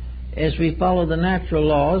 As we follow the natural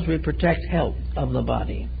laws, we protect health of the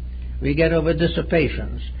body. We get over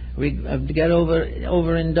dissipations. We get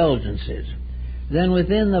over indulgences. Then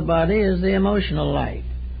within the body is the emotional life,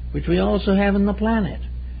 which we also have in the planet.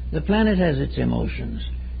 The planet has its emotions.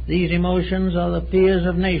 These emotions are the fears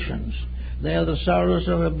of nations. They are the sorrows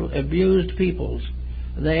of abused peoples.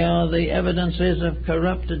 They are the evidences of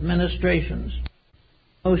corrupt administrations.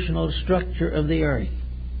 Emotional structure of the earth.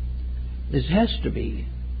 This has to be.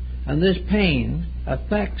 And this pain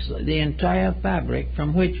affects the entire fabric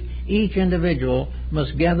from which each individual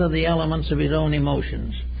must gather the elements of his own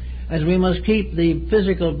emotions. As we must keep the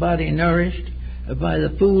physical body nourished by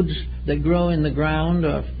the foods that grow in the ground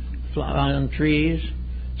or on trees,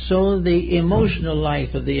 so the emotional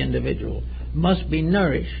life of the individual must be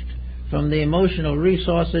nourished from the emotional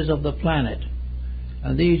resources of the planet.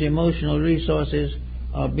 And these emotional resources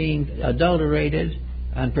are being adulterated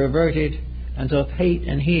and perverted until hate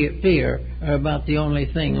and fear are about the only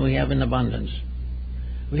thing we have in abundance.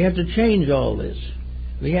 We have to change all this.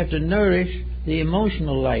 We have to nourish the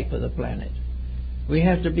emotional life of the planet. We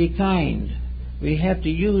have to be kind. We have to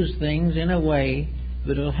use things in a way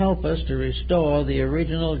that will help us to restore the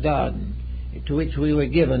original garden to which we were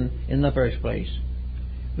given in the first place.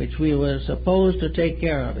 which we were supposed to take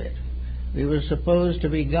care of it. We were supposed to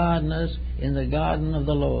be gardeners in the garden of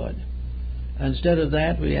the Lord. Instead of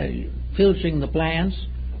that, we are filching the plants,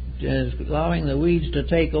 allowing the weeds to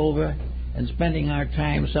take over, and spending our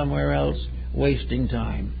time somewhere else, wasting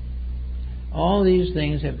time. All these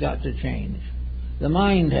things have got to change. The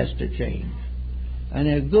mind has to change. And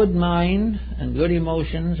a good mind and good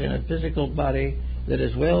emotions in a physical body that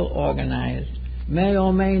is well organized may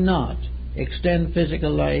or may not extend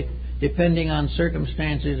physical life depending on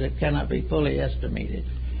circumstances that cannot be fully estimated,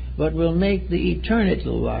 but will make the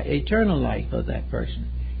eternal life of that person,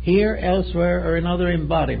 here, elsewhere, or in other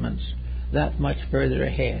embodiments, that much further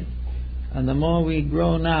ahead. And the more we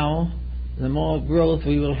grow now, the more growth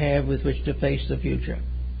we will have with which to face the future.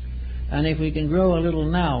 And if we can grow a little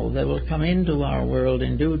now, there will come into our world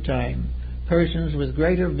in due time persons with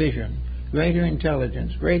greater vision, greater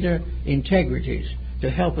intelligence, greater integrities to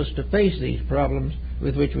help us to face these problems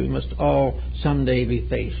with which we must all someday be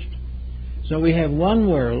faced. So we have one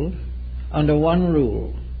world under one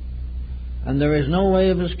rule, and there is no way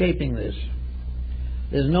of escaping this.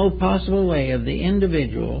 There's no possible way of the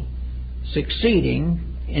individual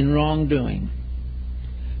succeeding in wrongdoing.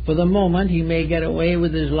 For the moment he may get away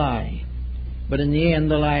with his lie, but in the end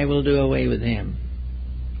the lie will do away with him.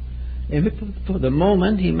 For the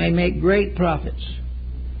moment he may make great profits,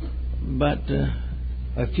 but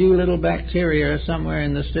a few little bacteria somewhere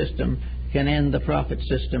in the system can end the profit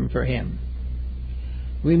system for him.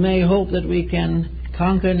 We may hope that we can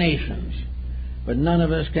conquer nations, but none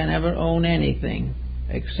of us can ever own anything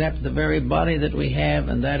except the very body that we have,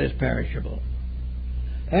 and that is perishable.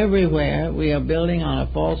 Everywhere we are building on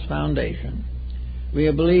a false foundation. We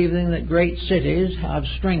are believing that great cities have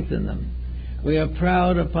strength in them. We are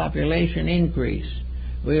proud of population increase.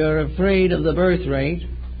 We are afraid of the birth rate,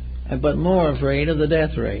 but more afraid of the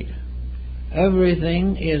death rate.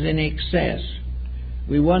 Everything is in excess.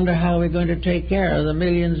 We wonder how we're going to take care of the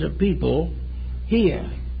millions of people here.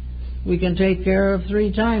 We can take care of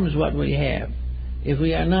 3 times what we have if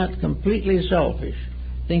we are not completely selfish,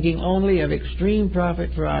 thinking only of extreme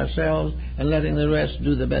profit for ourselves and letting the rest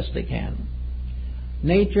do the best they can.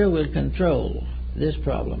 Nature will control this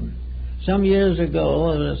problem. Some years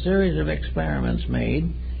ago, there was a series of experiments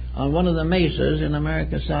made on one of the mesas in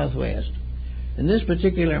America's Southwest. In this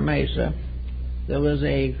particular mesa, there was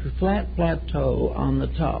a flat plateau on the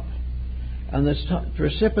top, and the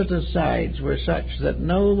precipitous sides were such that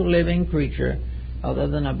no living creature other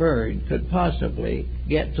than a bird could possibly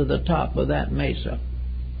get to the top of that mesa.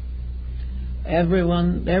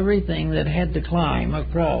 Everything that had to climb or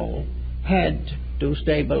crawl had to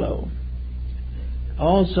stay below.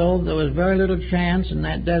 Also, there was very little chance in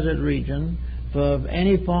that desert region for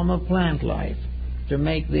any form of plant life to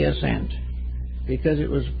make the ascent, because it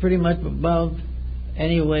was pretty much above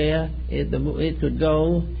anywhere it could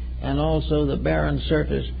go, and also the barren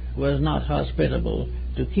surface was not hospitable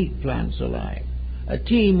to keep plants alive. A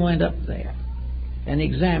team went up there and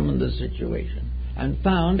examined the situation and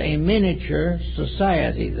found a miniature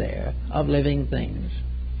society there of living things.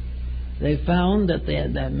 They found that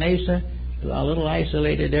that mesa, a little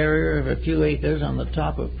isolated area of a few acres on the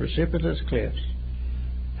top of precipitous cliffs,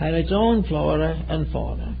 had its own flora and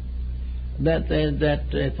fauna,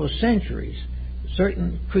 that for centuries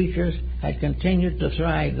certain creatures had continued to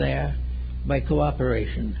thrive there by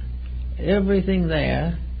cooperation. Everything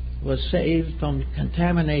there was saved from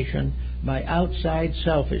contamination by outside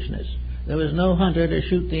selfishness. There was no hunter to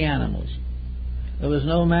shoot the animals. There was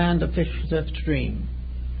no man to fish the stream.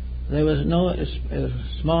 There was no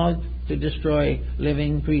smog to destroy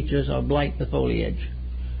living creatures or blight the foliage.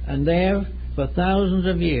 And there, for thousands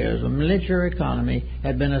of years, a miniature economy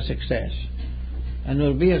had been a success, and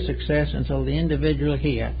will be a success until the individual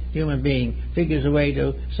here, human being, figures a way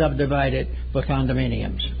to subdivide it for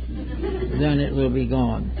condominiums. Then it will be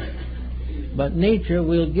gone. But nature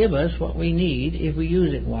will give us what we need if we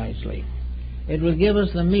use it wisely. It will give us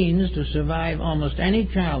the means to survive almost any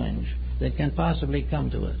challenge that can possibly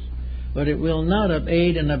come to us. But it will not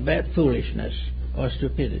aid and abet foolishness or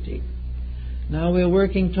stupidity. Now we're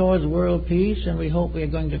working towards world peace, and we hope we're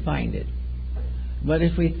going to find it. But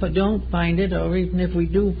if we don't find it, or even if we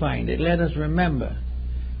do find it, let us remember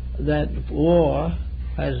that war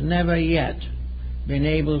has never yet been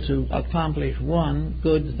able to accomplish one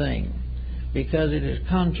good thing, because it is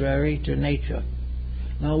contrary to nature.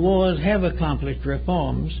 Now, wars have accomplished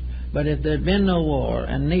reforms, but if there had been no war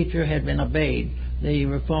and nature had been obeyed, the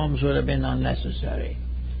reforms would have been unnecessary,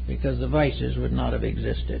 because the vices would not have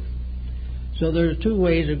existed. So there are 2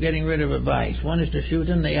 ways of getting rid of a vice. One is to shoot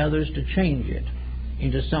it, and the other is to change it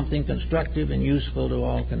into something constructive and useful to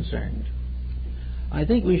all concerned. I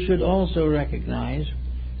think we should also recognize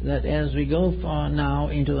that as we go far now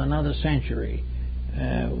into another century,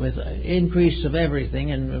 with increase of everything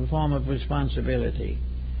in the form of responsibility,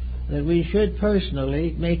 that we should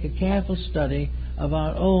personally make a careful study of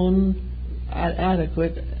our own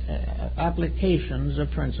adequate applications of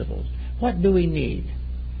principles. What do we need?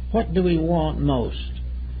 What do we want most?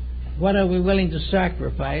 What are we willing to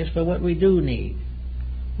sacrifice for what we do need?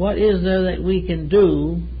 What is there that we can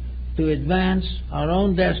do to advance our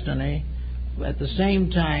own destiny, at the same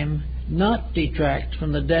time not detract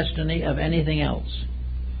from the destiny of anything else?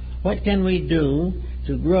 What can we do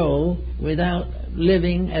to grow without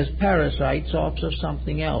living as parasites off of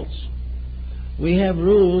something else? We have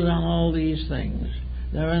rules on all these things.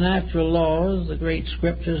 There are natural laws. The great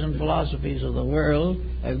scriptures and philosophies of the world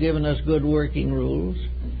have given us good working rules,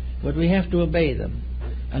 but we have to obey them.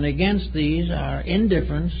 And against these are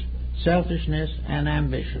indifference, selfishness, and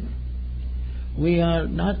ambition. We are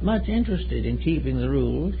not much interested in keeping the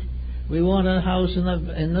rules. We want a house in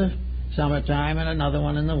the summertime and another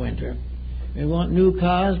one in the winter. We want new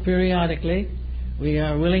cars periodically. We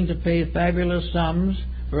are willing to pay fabulous sums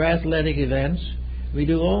for athletic events. We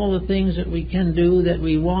do all the things that we can do, that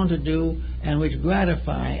we want to do, and which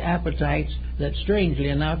gratify appetites that, strangely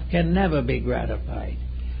enough, can never be gratified.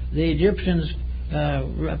 The Egyptians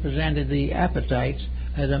represented the appetites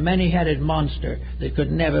as a many-headed monster that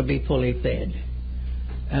could never be fully fed.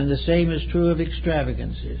 And the same is true of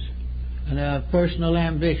extravagances and of personal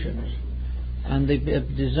ambitions and the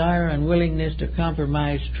desire and willingness to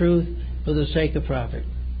compromise truth for the sake of profit.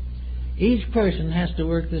 Each person has to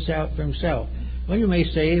work this out for himself. Well, you may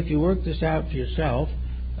say, if you work this out for yourself,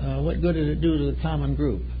 what good does it do to the common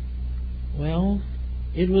group? Well,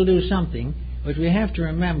 it will do something, but we have to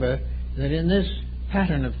remember that in this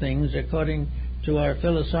pattern of things, according to our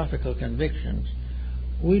philosophical convictions,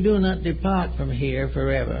 we do not depart from here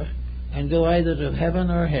forever and go either to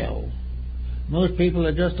heaven or hell. Most people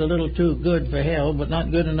are just a little too good for hell, but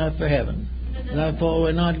not good enough for heaven. Therefore,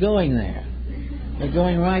 we're not going there. We're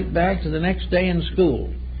going right back to the next day in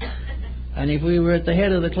school. And if we were at the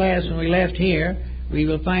head of the class when we left here, we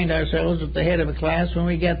will find ourselves at the head of a class when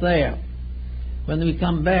we get there. When we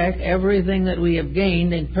come back, everything that we have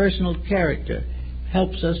gained in personal character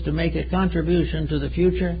helps us to make a contribution to the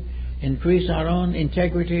future, increase our own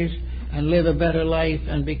integrities, and live a better life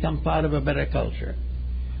and become part of a better culture.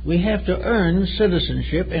 We have to earn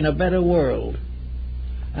citizenship in a better world.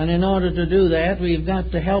 And in order to do that, we've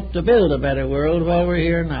got to help to build a better world while we're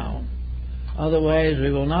here now. Otherwise,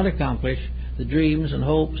 we will not accomplish the dreams and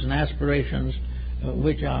hopes and aspirations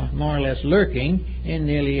which are more or less lurking in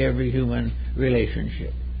nearly every human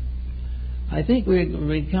relationship. I think we're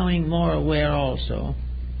becoming more aware also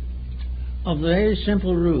of the very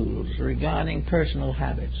simple rules regarding personal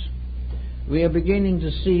habits. We are beginning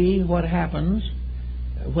to see what happens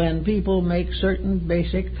when people make certain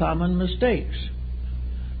basic common mistakes.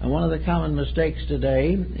 And one of the common mistakes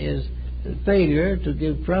today is failure to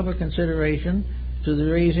give proper consideration to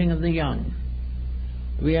the raising of the young.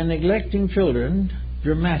 We are neglecting children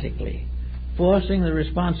dramatically, forcing the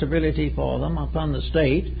responsibility for them upon the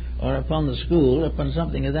state or upon the school, upon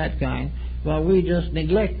something of that kind, while we just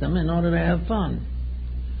neglect them in order to have fun.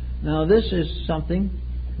 Now, this is something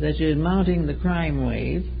that is mounting the crime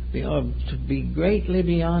wave to be greatly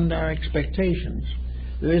beyond our expectations.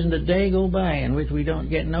 There isn't a day go by in which we don't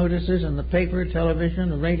get notices in the paper,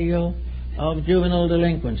 television, radio of juvenile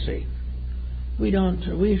delinquency. We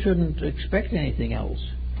shouldn't expect anything else.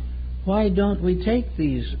 Why don't we take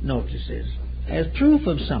these notices as proof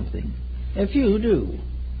of something? A few do.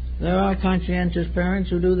 There are conscientious parents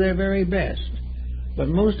who do their very best. But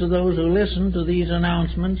most of those who listen to these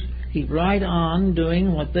announcements keep right on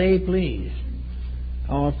doing what they please,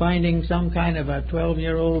 or finding some kind of a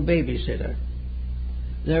 12-year-old babysitter.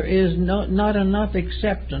 There is not enough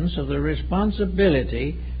acceptance of the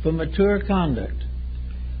responsibility for mature conduct.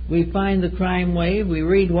 We find the crime wave, we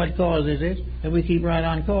read what causes it, and we keep right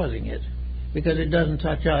on causing it, because it doesn't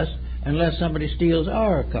touch us unless somebody steals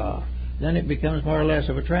our car. Then it becomes more or less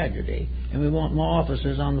of a tragedy, and we want more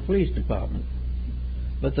officers on the police department.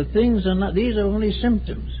 But the things are not, these are only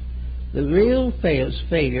symptoms. The real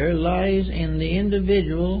failure lies in the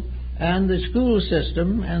individual and the school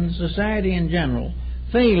system and society in general,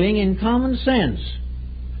 failing in common sense.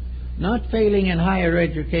 Not failing in higher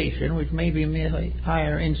education, which may be merely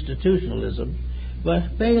higher institutionalism,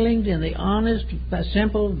 but failing in the honest,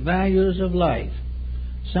 simple values of life,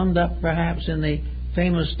 summed up perhaps in the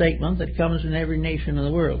famous statement that comes in every nation in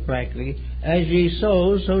the world practically, as ye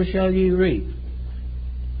sow, so shall ye reap.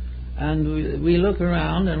 And we look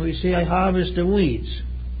around and we see a harvest of weeds.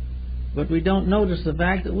 but we don't notice the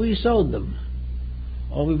fact that we sowed them.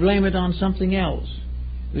 Or we blame it on something else.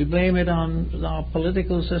 We blame it on our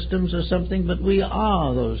political systems or something, but we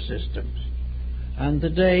are those systems. And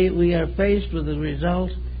today we are faced with the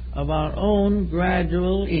result of our own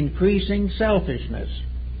gradual increasing selfishness.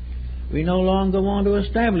 We no longer want to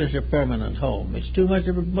establish a permanent home. It's too much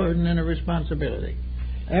of a burden and a responsibility.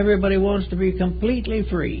 Everybody wants to be completely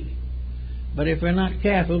free. But if we're not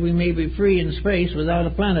careful, we may be free in space without a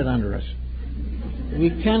planet under us. We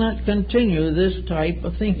cannot continue this type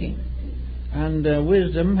of thinking. And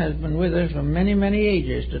wisdom has been with us for many, many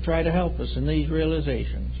ages to try to help us in these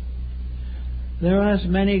realizations. There are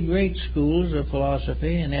many great schools of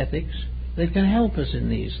philosophy and ethics that can help us in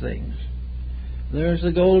these things. There's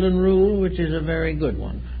the Golden Rule, which is a very good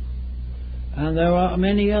one. And there are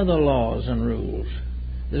many other laws and rules.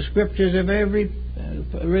 The scriptures of every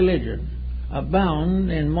religion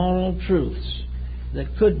abound in moral truths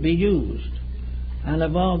that could be used. And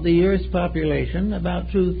of the Earth's population, about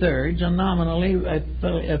 2/3 are nominally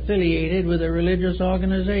affiliated with a religious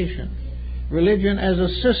organization. Religion as a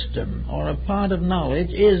system or a part of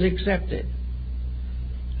knowledge is accepted,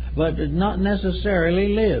 but not necessarily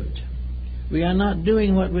lived. We are not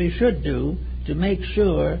doing what we should do to make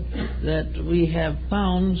sure that we have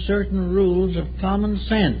found certain rules of common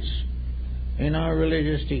sense in our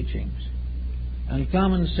religious teachings. And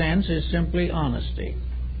common sense is simply honesty.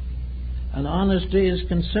 And honesty is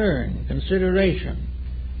concern, consideration,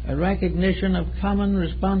 a recognition of common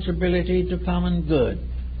responsibility to common good.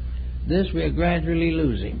 This we are gradually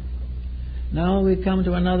losing. Now we come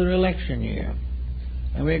to another election year,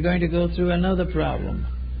 and we're going to go through another problem,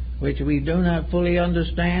 which we do not fully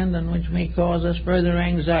understand and which may cause us further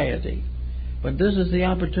anxiety. But this is the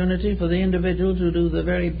opportunity for the individual to do the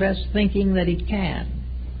very best thinking that he can,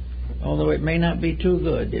 although it may not be too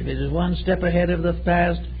good. If it is one step ahead of the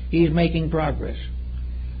past, he's making progress.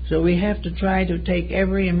 So we have to try to take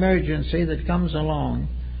every emergency that comes along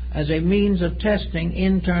as a means of testing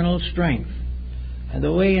internal strength and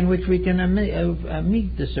the way in which we can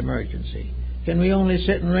meet this emergency. Can we only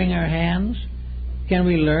sit and wring our hands? Can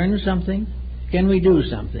we learn something? Can we do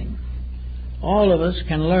something? All of us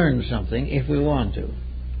can learn something if we want to.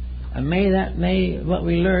 And what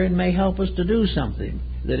we learn may help us to do something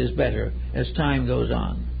that is better as time goes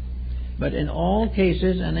on. But in all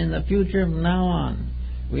cases and in the future from now on,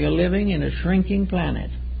 we are living in a shrinking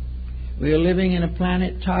planet. We are living in a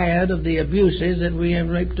planet tired of the abuses that we have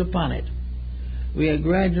reaped upon it. We are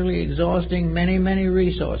gradually exhausting many, many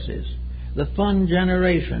resources. The fun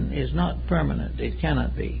generation is not permanent. It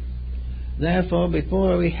cannot be. Therefore,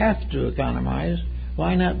 before we have to economize,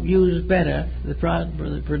 why not use better the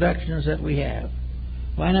productions that we have?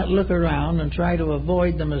 Why not look around and try to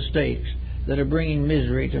avoid the mistakes that are bringing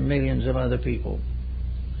misery to millions of other people?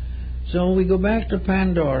 So we go back to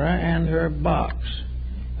Pandora and her box.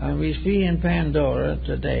 And we see in Pandora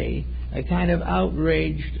today a kind of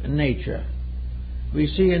outraged nature. We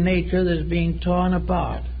see a nature that is being torn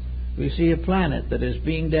apart. We see a planet that is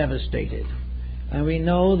being devastated. And we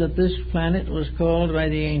know that this planet was called by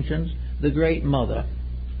the ancients the Great Mother.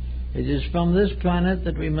 It is from this planet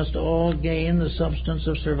that we must all gain the substance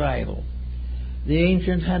of survival. The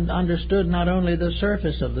ancients had understood not only the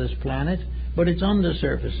surface of this planet, but its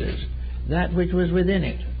undersurfaces, that which was within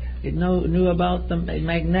it. It knew about the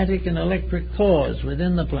magnetic and electric cores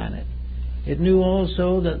within the planet. It knew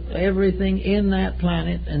also that everything in that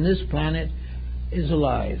planet, in this planet, is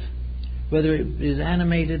alive, whether it is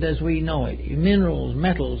animated as we know it. Minerals,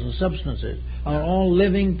 metals, and substances are all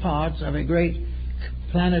living parts of a great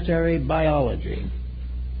planetary biology.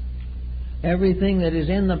 Everything that is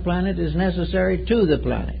in the planet is necessary to the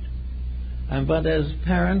planet. But as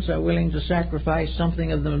parents are willing to sacrifice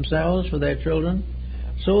something of themselves for their children,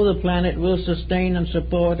 so the planet will sustain and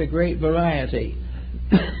support a great variety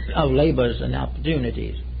of labors and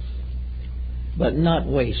opportunities, but not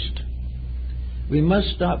waste. We must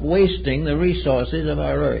stop wasting the resources of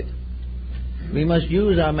our earth. We must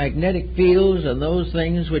use our magnetic fields and those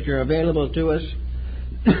things which are available to us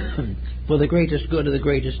for the greatest good of the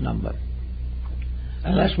greatest number.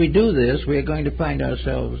 Unless we do this, we are going to find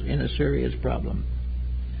ourselves in a serious problem.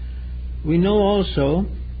 We know also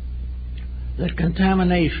that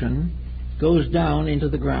contamination goes down into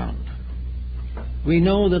the ground. We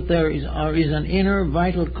know that there is an inner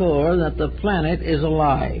vital core, that the planet is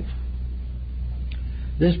alive.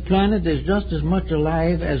 This planet is just as much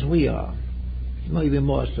alive as we are, maybe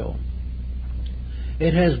more so.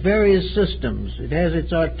 It has various systems. It has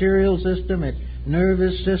its arterial system, its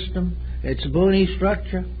nervous system, its bony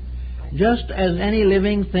structure. Just as any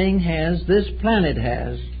living thing has, this planet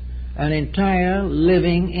has an entire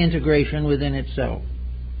living integration within itself.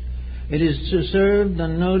 It is served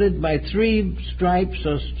and noted by three stripes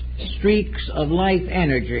or streaks of life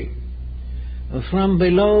energy. From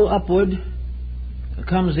below upward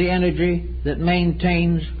comes the energy that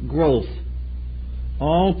maintains growth.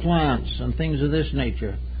 All plants and things of this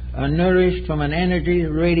nature are nourished from an energy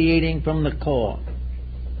radiating from the core.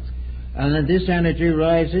 And then this energy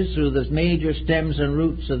rises through the major stems and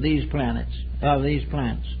roots of these plants.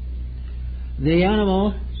 The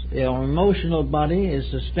animal or emotional body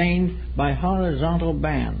is sustained by horizontal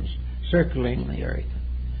bands circling the earth.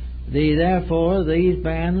 Therefore, these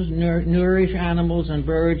bands nourish animals and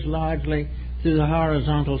birds largely through the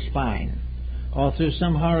horizontal spine, or through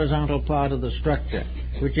some horizontal part of the structure,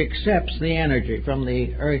 which accepts the energy from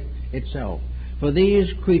the earth itself. For these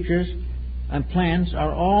creatures and plants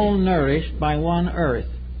are all nourished by one earth,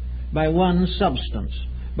 by one substance,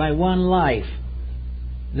 by one life.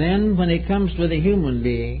 Then, when it comes to the human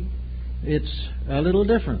being, it's a little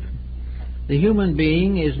different. The human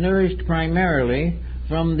being is nourished primarily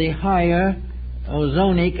from the higher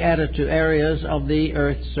ozonic areas of the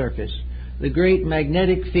Earth's surface, the great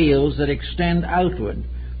magnetic fields that extend outward,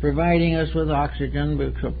 providing us with oxygen,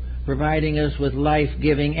 providing us with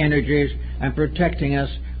life-giving energies, and protecting us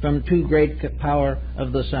from too great power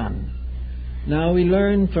of the sun. Now, we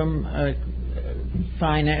learn from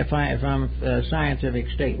scientific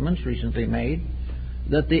statements recently made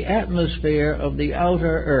that the atmosphere of the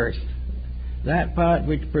outer Earth, that part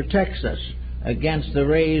which protects us against the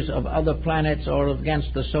rays of other planets or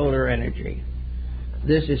against the solar energy,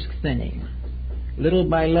 this is thinning. Little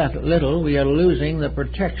by little, we are losing the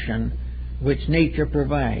protection which nature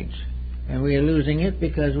provides. And we are losing it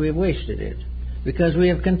because we have wasted it, because we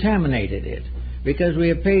have contaminated it, because we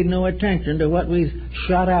have paid no attention to what we've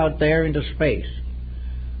shot out there into space.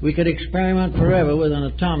 We could experiment forever with an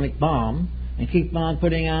atomic bomb and keep on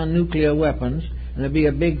putting on nuclear weapons, and there'll be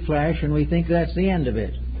a big flash, and we think that's the end of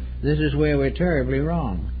it. This is where we're terribly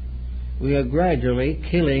wrong. We are gradually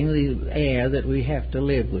killing the air that we have to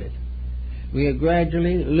live with. We are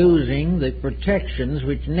gradually losing the protections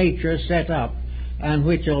which nature set up and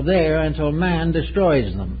which are there until man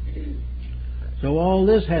destroys them. So all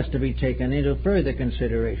this has to be taken into further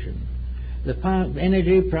consideration. The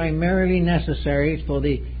energy primarily necessary for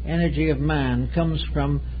the energy of man comes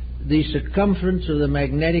from the circumference of the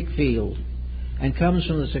magnetic field and comes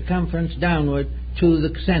from the circumference downward to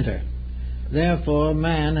the center. Therefore,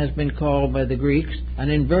 man has been called by the Greeks an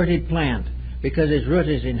inverted plant, because his root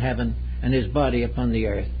is in heaven and his body upon the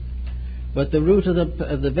earth. But the root of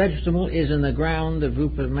the vegetable is in the ground, the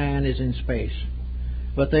root of man is in space.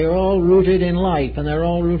 But they are all rooted in life, and they're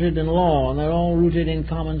all rooted in law, and they're all rooted in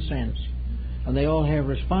common sense. And they all have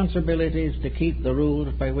responsibilities to keep the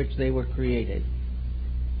rules by which they were created.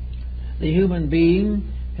 The human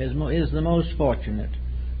being is the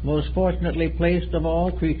most fortunately placed of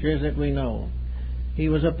all creatures that we know. He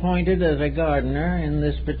was appointed as a gardener in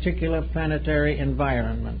this particular planetary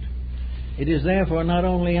environment. It is therefore not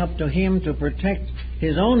only up to him to protect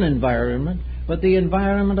his own environment, but the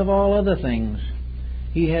environment of all other things.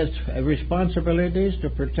 He has responsibilities to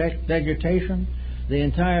protect vegetation, the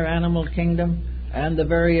entire animal kingdom, and the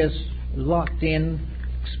various locked-in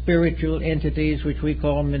spiritual entities which we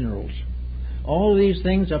call minerals. All these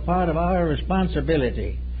things are part of our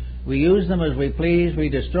responsibility. We use them as we please, we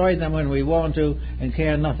destroy them when we want to, and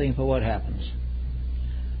care nothing for what happens.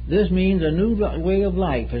 This means a new way of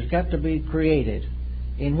life has got to be created,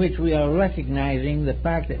 in which we are recognizing the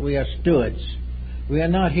fact that we are stewards. We are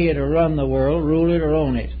not here to run the world, rule it, or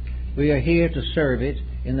own it. We are here to serve it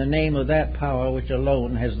in the name of that power which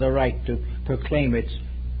alone has the right to proclaim its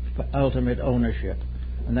ultimate ownership,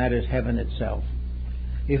 and that is heaven itself.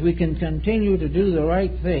 If we can continue to do the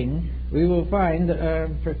right thing, we will find that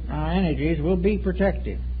our energies will be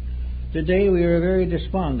protected. Today we are very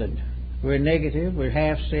despondent. We're negative, we're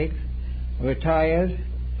half sick, we're tired,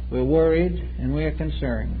 we're worried, and we're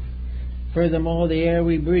concerned. Furthermore, the air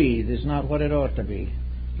we breathe is not what it ought to be.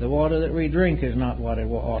 The water that we drink is not what it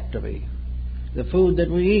ought to be. The food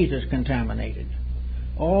that we eat is contaminated.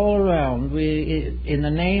 All around, in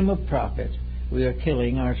the name of profit, we are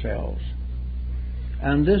killing ourselves.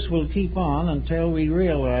 And this will keep on until we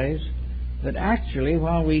realize that actually,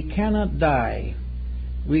 while we cannot die,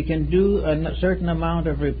 we can do a certain amount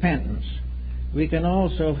of repentance. We can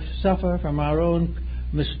also suffer from our own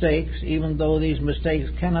mistakes, even though these mistakes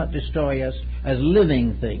cannot destroy us as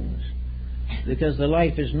living things, because the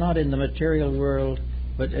life is not in the material world,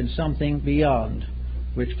 but in something beyond,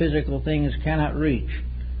 which physical things cannot reach,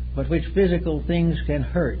 but which physical things can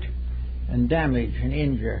hurt and damage and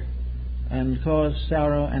injure. and cause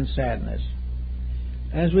sorrow and sadness.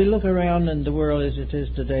 As we look around in the world as it is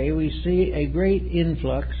today, we see a great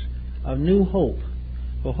influx of new hope,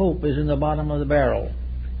 for hope is in the bottom of the barrel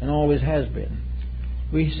and always has been.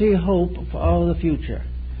 We see hope for the future.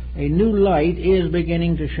 A new light is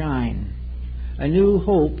beginning to shine. A new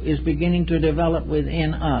hope is beginning to develop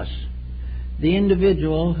within us. The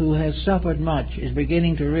individual who has suffered much is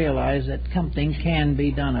beginning to realize that something can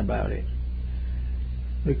be done about it.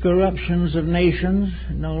 The corruptions of nations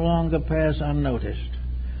no longer pass unnoticed.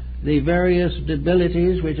 The various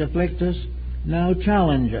debilities which afflict us now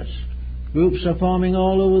challenge us. Groups are forming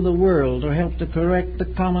all over the world to help to correct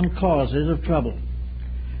the common causes of trouble.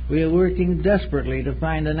 We are working desperately to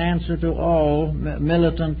find an answer to all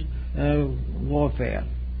militant warfare.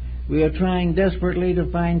 We are trying desperately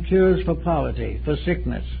to find cures for poverty, for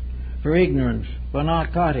sickness, for ignorance, for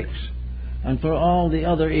narcotics, and for all the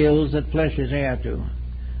other ills that flesh is heir to.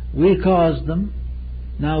 We caused them.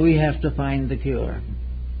 Now we have to find the cure.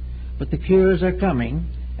 But the cures are coming,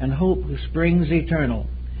 and hope springs eternal.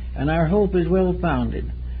 And our hope is well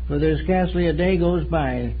founded, for there scarcely a day goes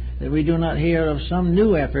by that we do not hear of some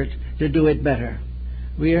new effort to do it better.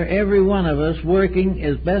 We are, every one of us, working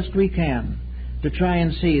as best we can to try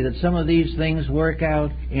and see that some of these things work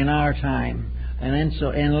out in our time,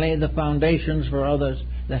 and lay the foundations for others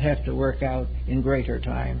that have to work out in greater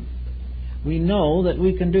time. We know that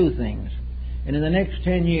we can do things. And in the next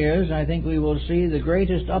 10 years, I think we will see the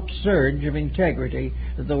greatest upsurge of integrity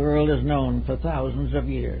that the world has known for thousands of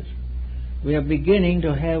years. We are beginning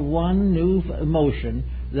to have one new emotion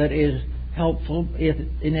that is helpful, if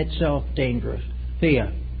in itself dangerous: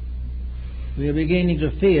 fear. We are beginning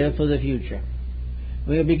to fear for the future.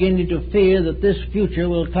 We are beginning to fear that this future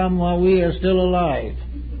will come while we are still alive.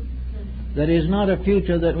 That is not a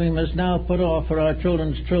future that we must now put off for our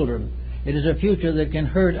children's children. It is a future that can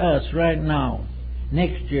hurt us right now,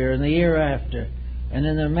 next year and the year after, and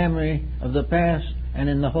in the memory of the past and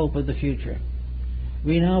in the hope of the future.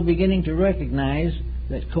 We are now beginning to recognize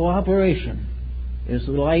that cooperation is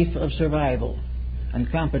the life of survival,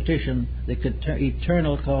 and competition the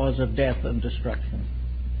eternal cause of death and destruction.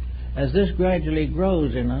 As this gradually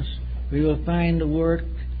grows in us, we will find the work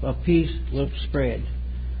of peace will spread,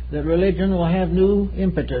 that religion will have new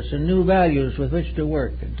impetus and new values with which to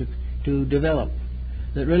work and to develop,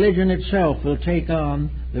 that religion itself will take on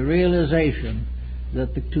the realization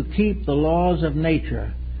that to keep the laws of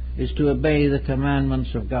nature is to obey the commandments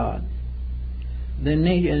of God. The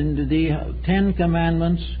 10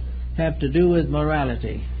 commandments have to do with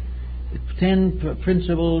morality, 10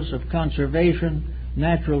 principles of conservation,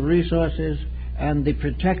 natural resources, and the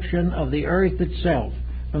protection of the earth itself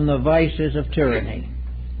from the vices of tyranny.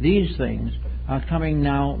 These things are coming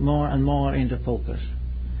now more and more into focus.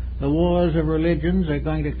 The wars of religions are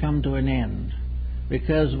going to come to an end,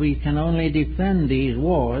 because we can only defend these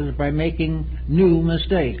wars by making new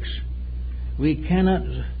mistakes. We cannot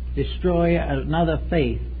destroy another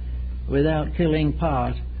faith without killing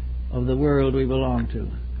part of the world we belong to.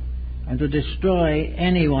 And to destroy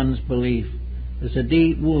anyone's belief is a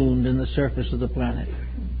deep wound in the surface of the planet.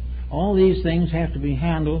 All these things have to be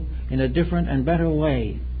handled in a different and better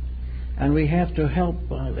way. And we have to help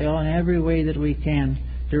in every way that we can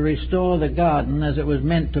to restore the garden as it was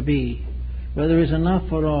meant to be, where there is enough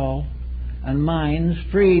for all, and minds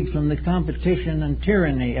freed from the competition and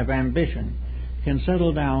tyranny of ambition can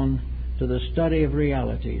settle down to the study of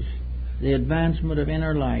realities, the advancement of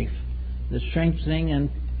inner life, the strengthening and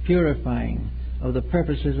purifying of the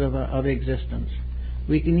purposes of existence.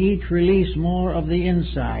 We can each release more of the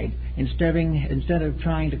inside instead of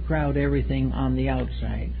trying to crowd everything on the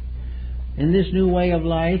outside. In this new way of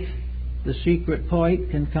life, the secret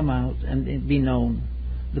poet can come out and be known.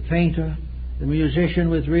 The painter, the musician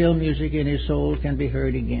with real music in his soul can be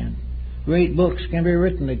heard again. Great books can be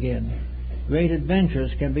written again. Great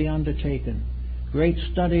adventures can be undertaken. Great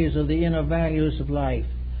studies of the inner values of life,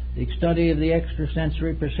 the study of the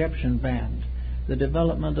extrasensory perception band, the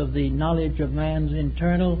development of the knowledge of man's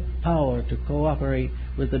internal power to cooperate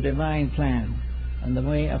with the divine plan, and the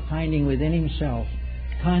way of finding within himself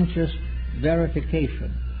conscious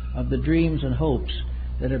verification of the dreams and hopes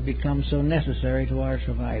that have become so necessary to our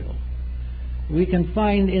survival. We can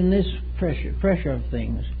find in this pressure of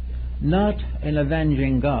things not an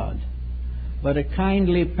avenging God, but a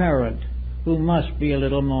kindly parent who must be a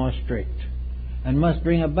little more strict and must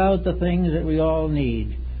bring about the things that we all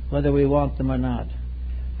need, whether we want them or not.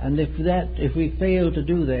 And if we fail to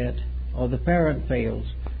do that, or the parent fails,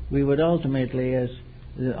 we would ultimately, as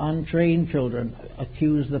the untrained children,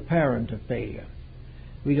 accuse the parent of failure.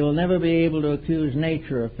 We will never be able to accuse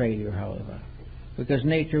nature of failure, however. because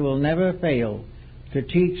nature will never fail to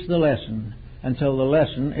teach the lesson until the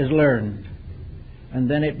lesson is learned. And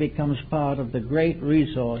then it becomes part of the great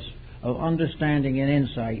resource of understanding and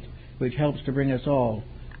insight which helps to bring us all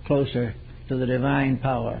closer to the divine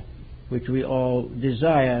power which we all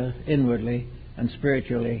desire inwardly and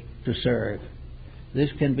spiritually to serve. This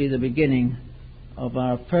can be the beginning of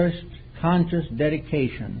our first conscious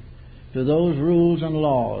dedication to those rules and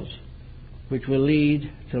laws which will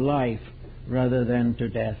lead to life rather than to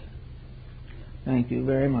death. Thank you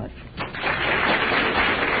very much.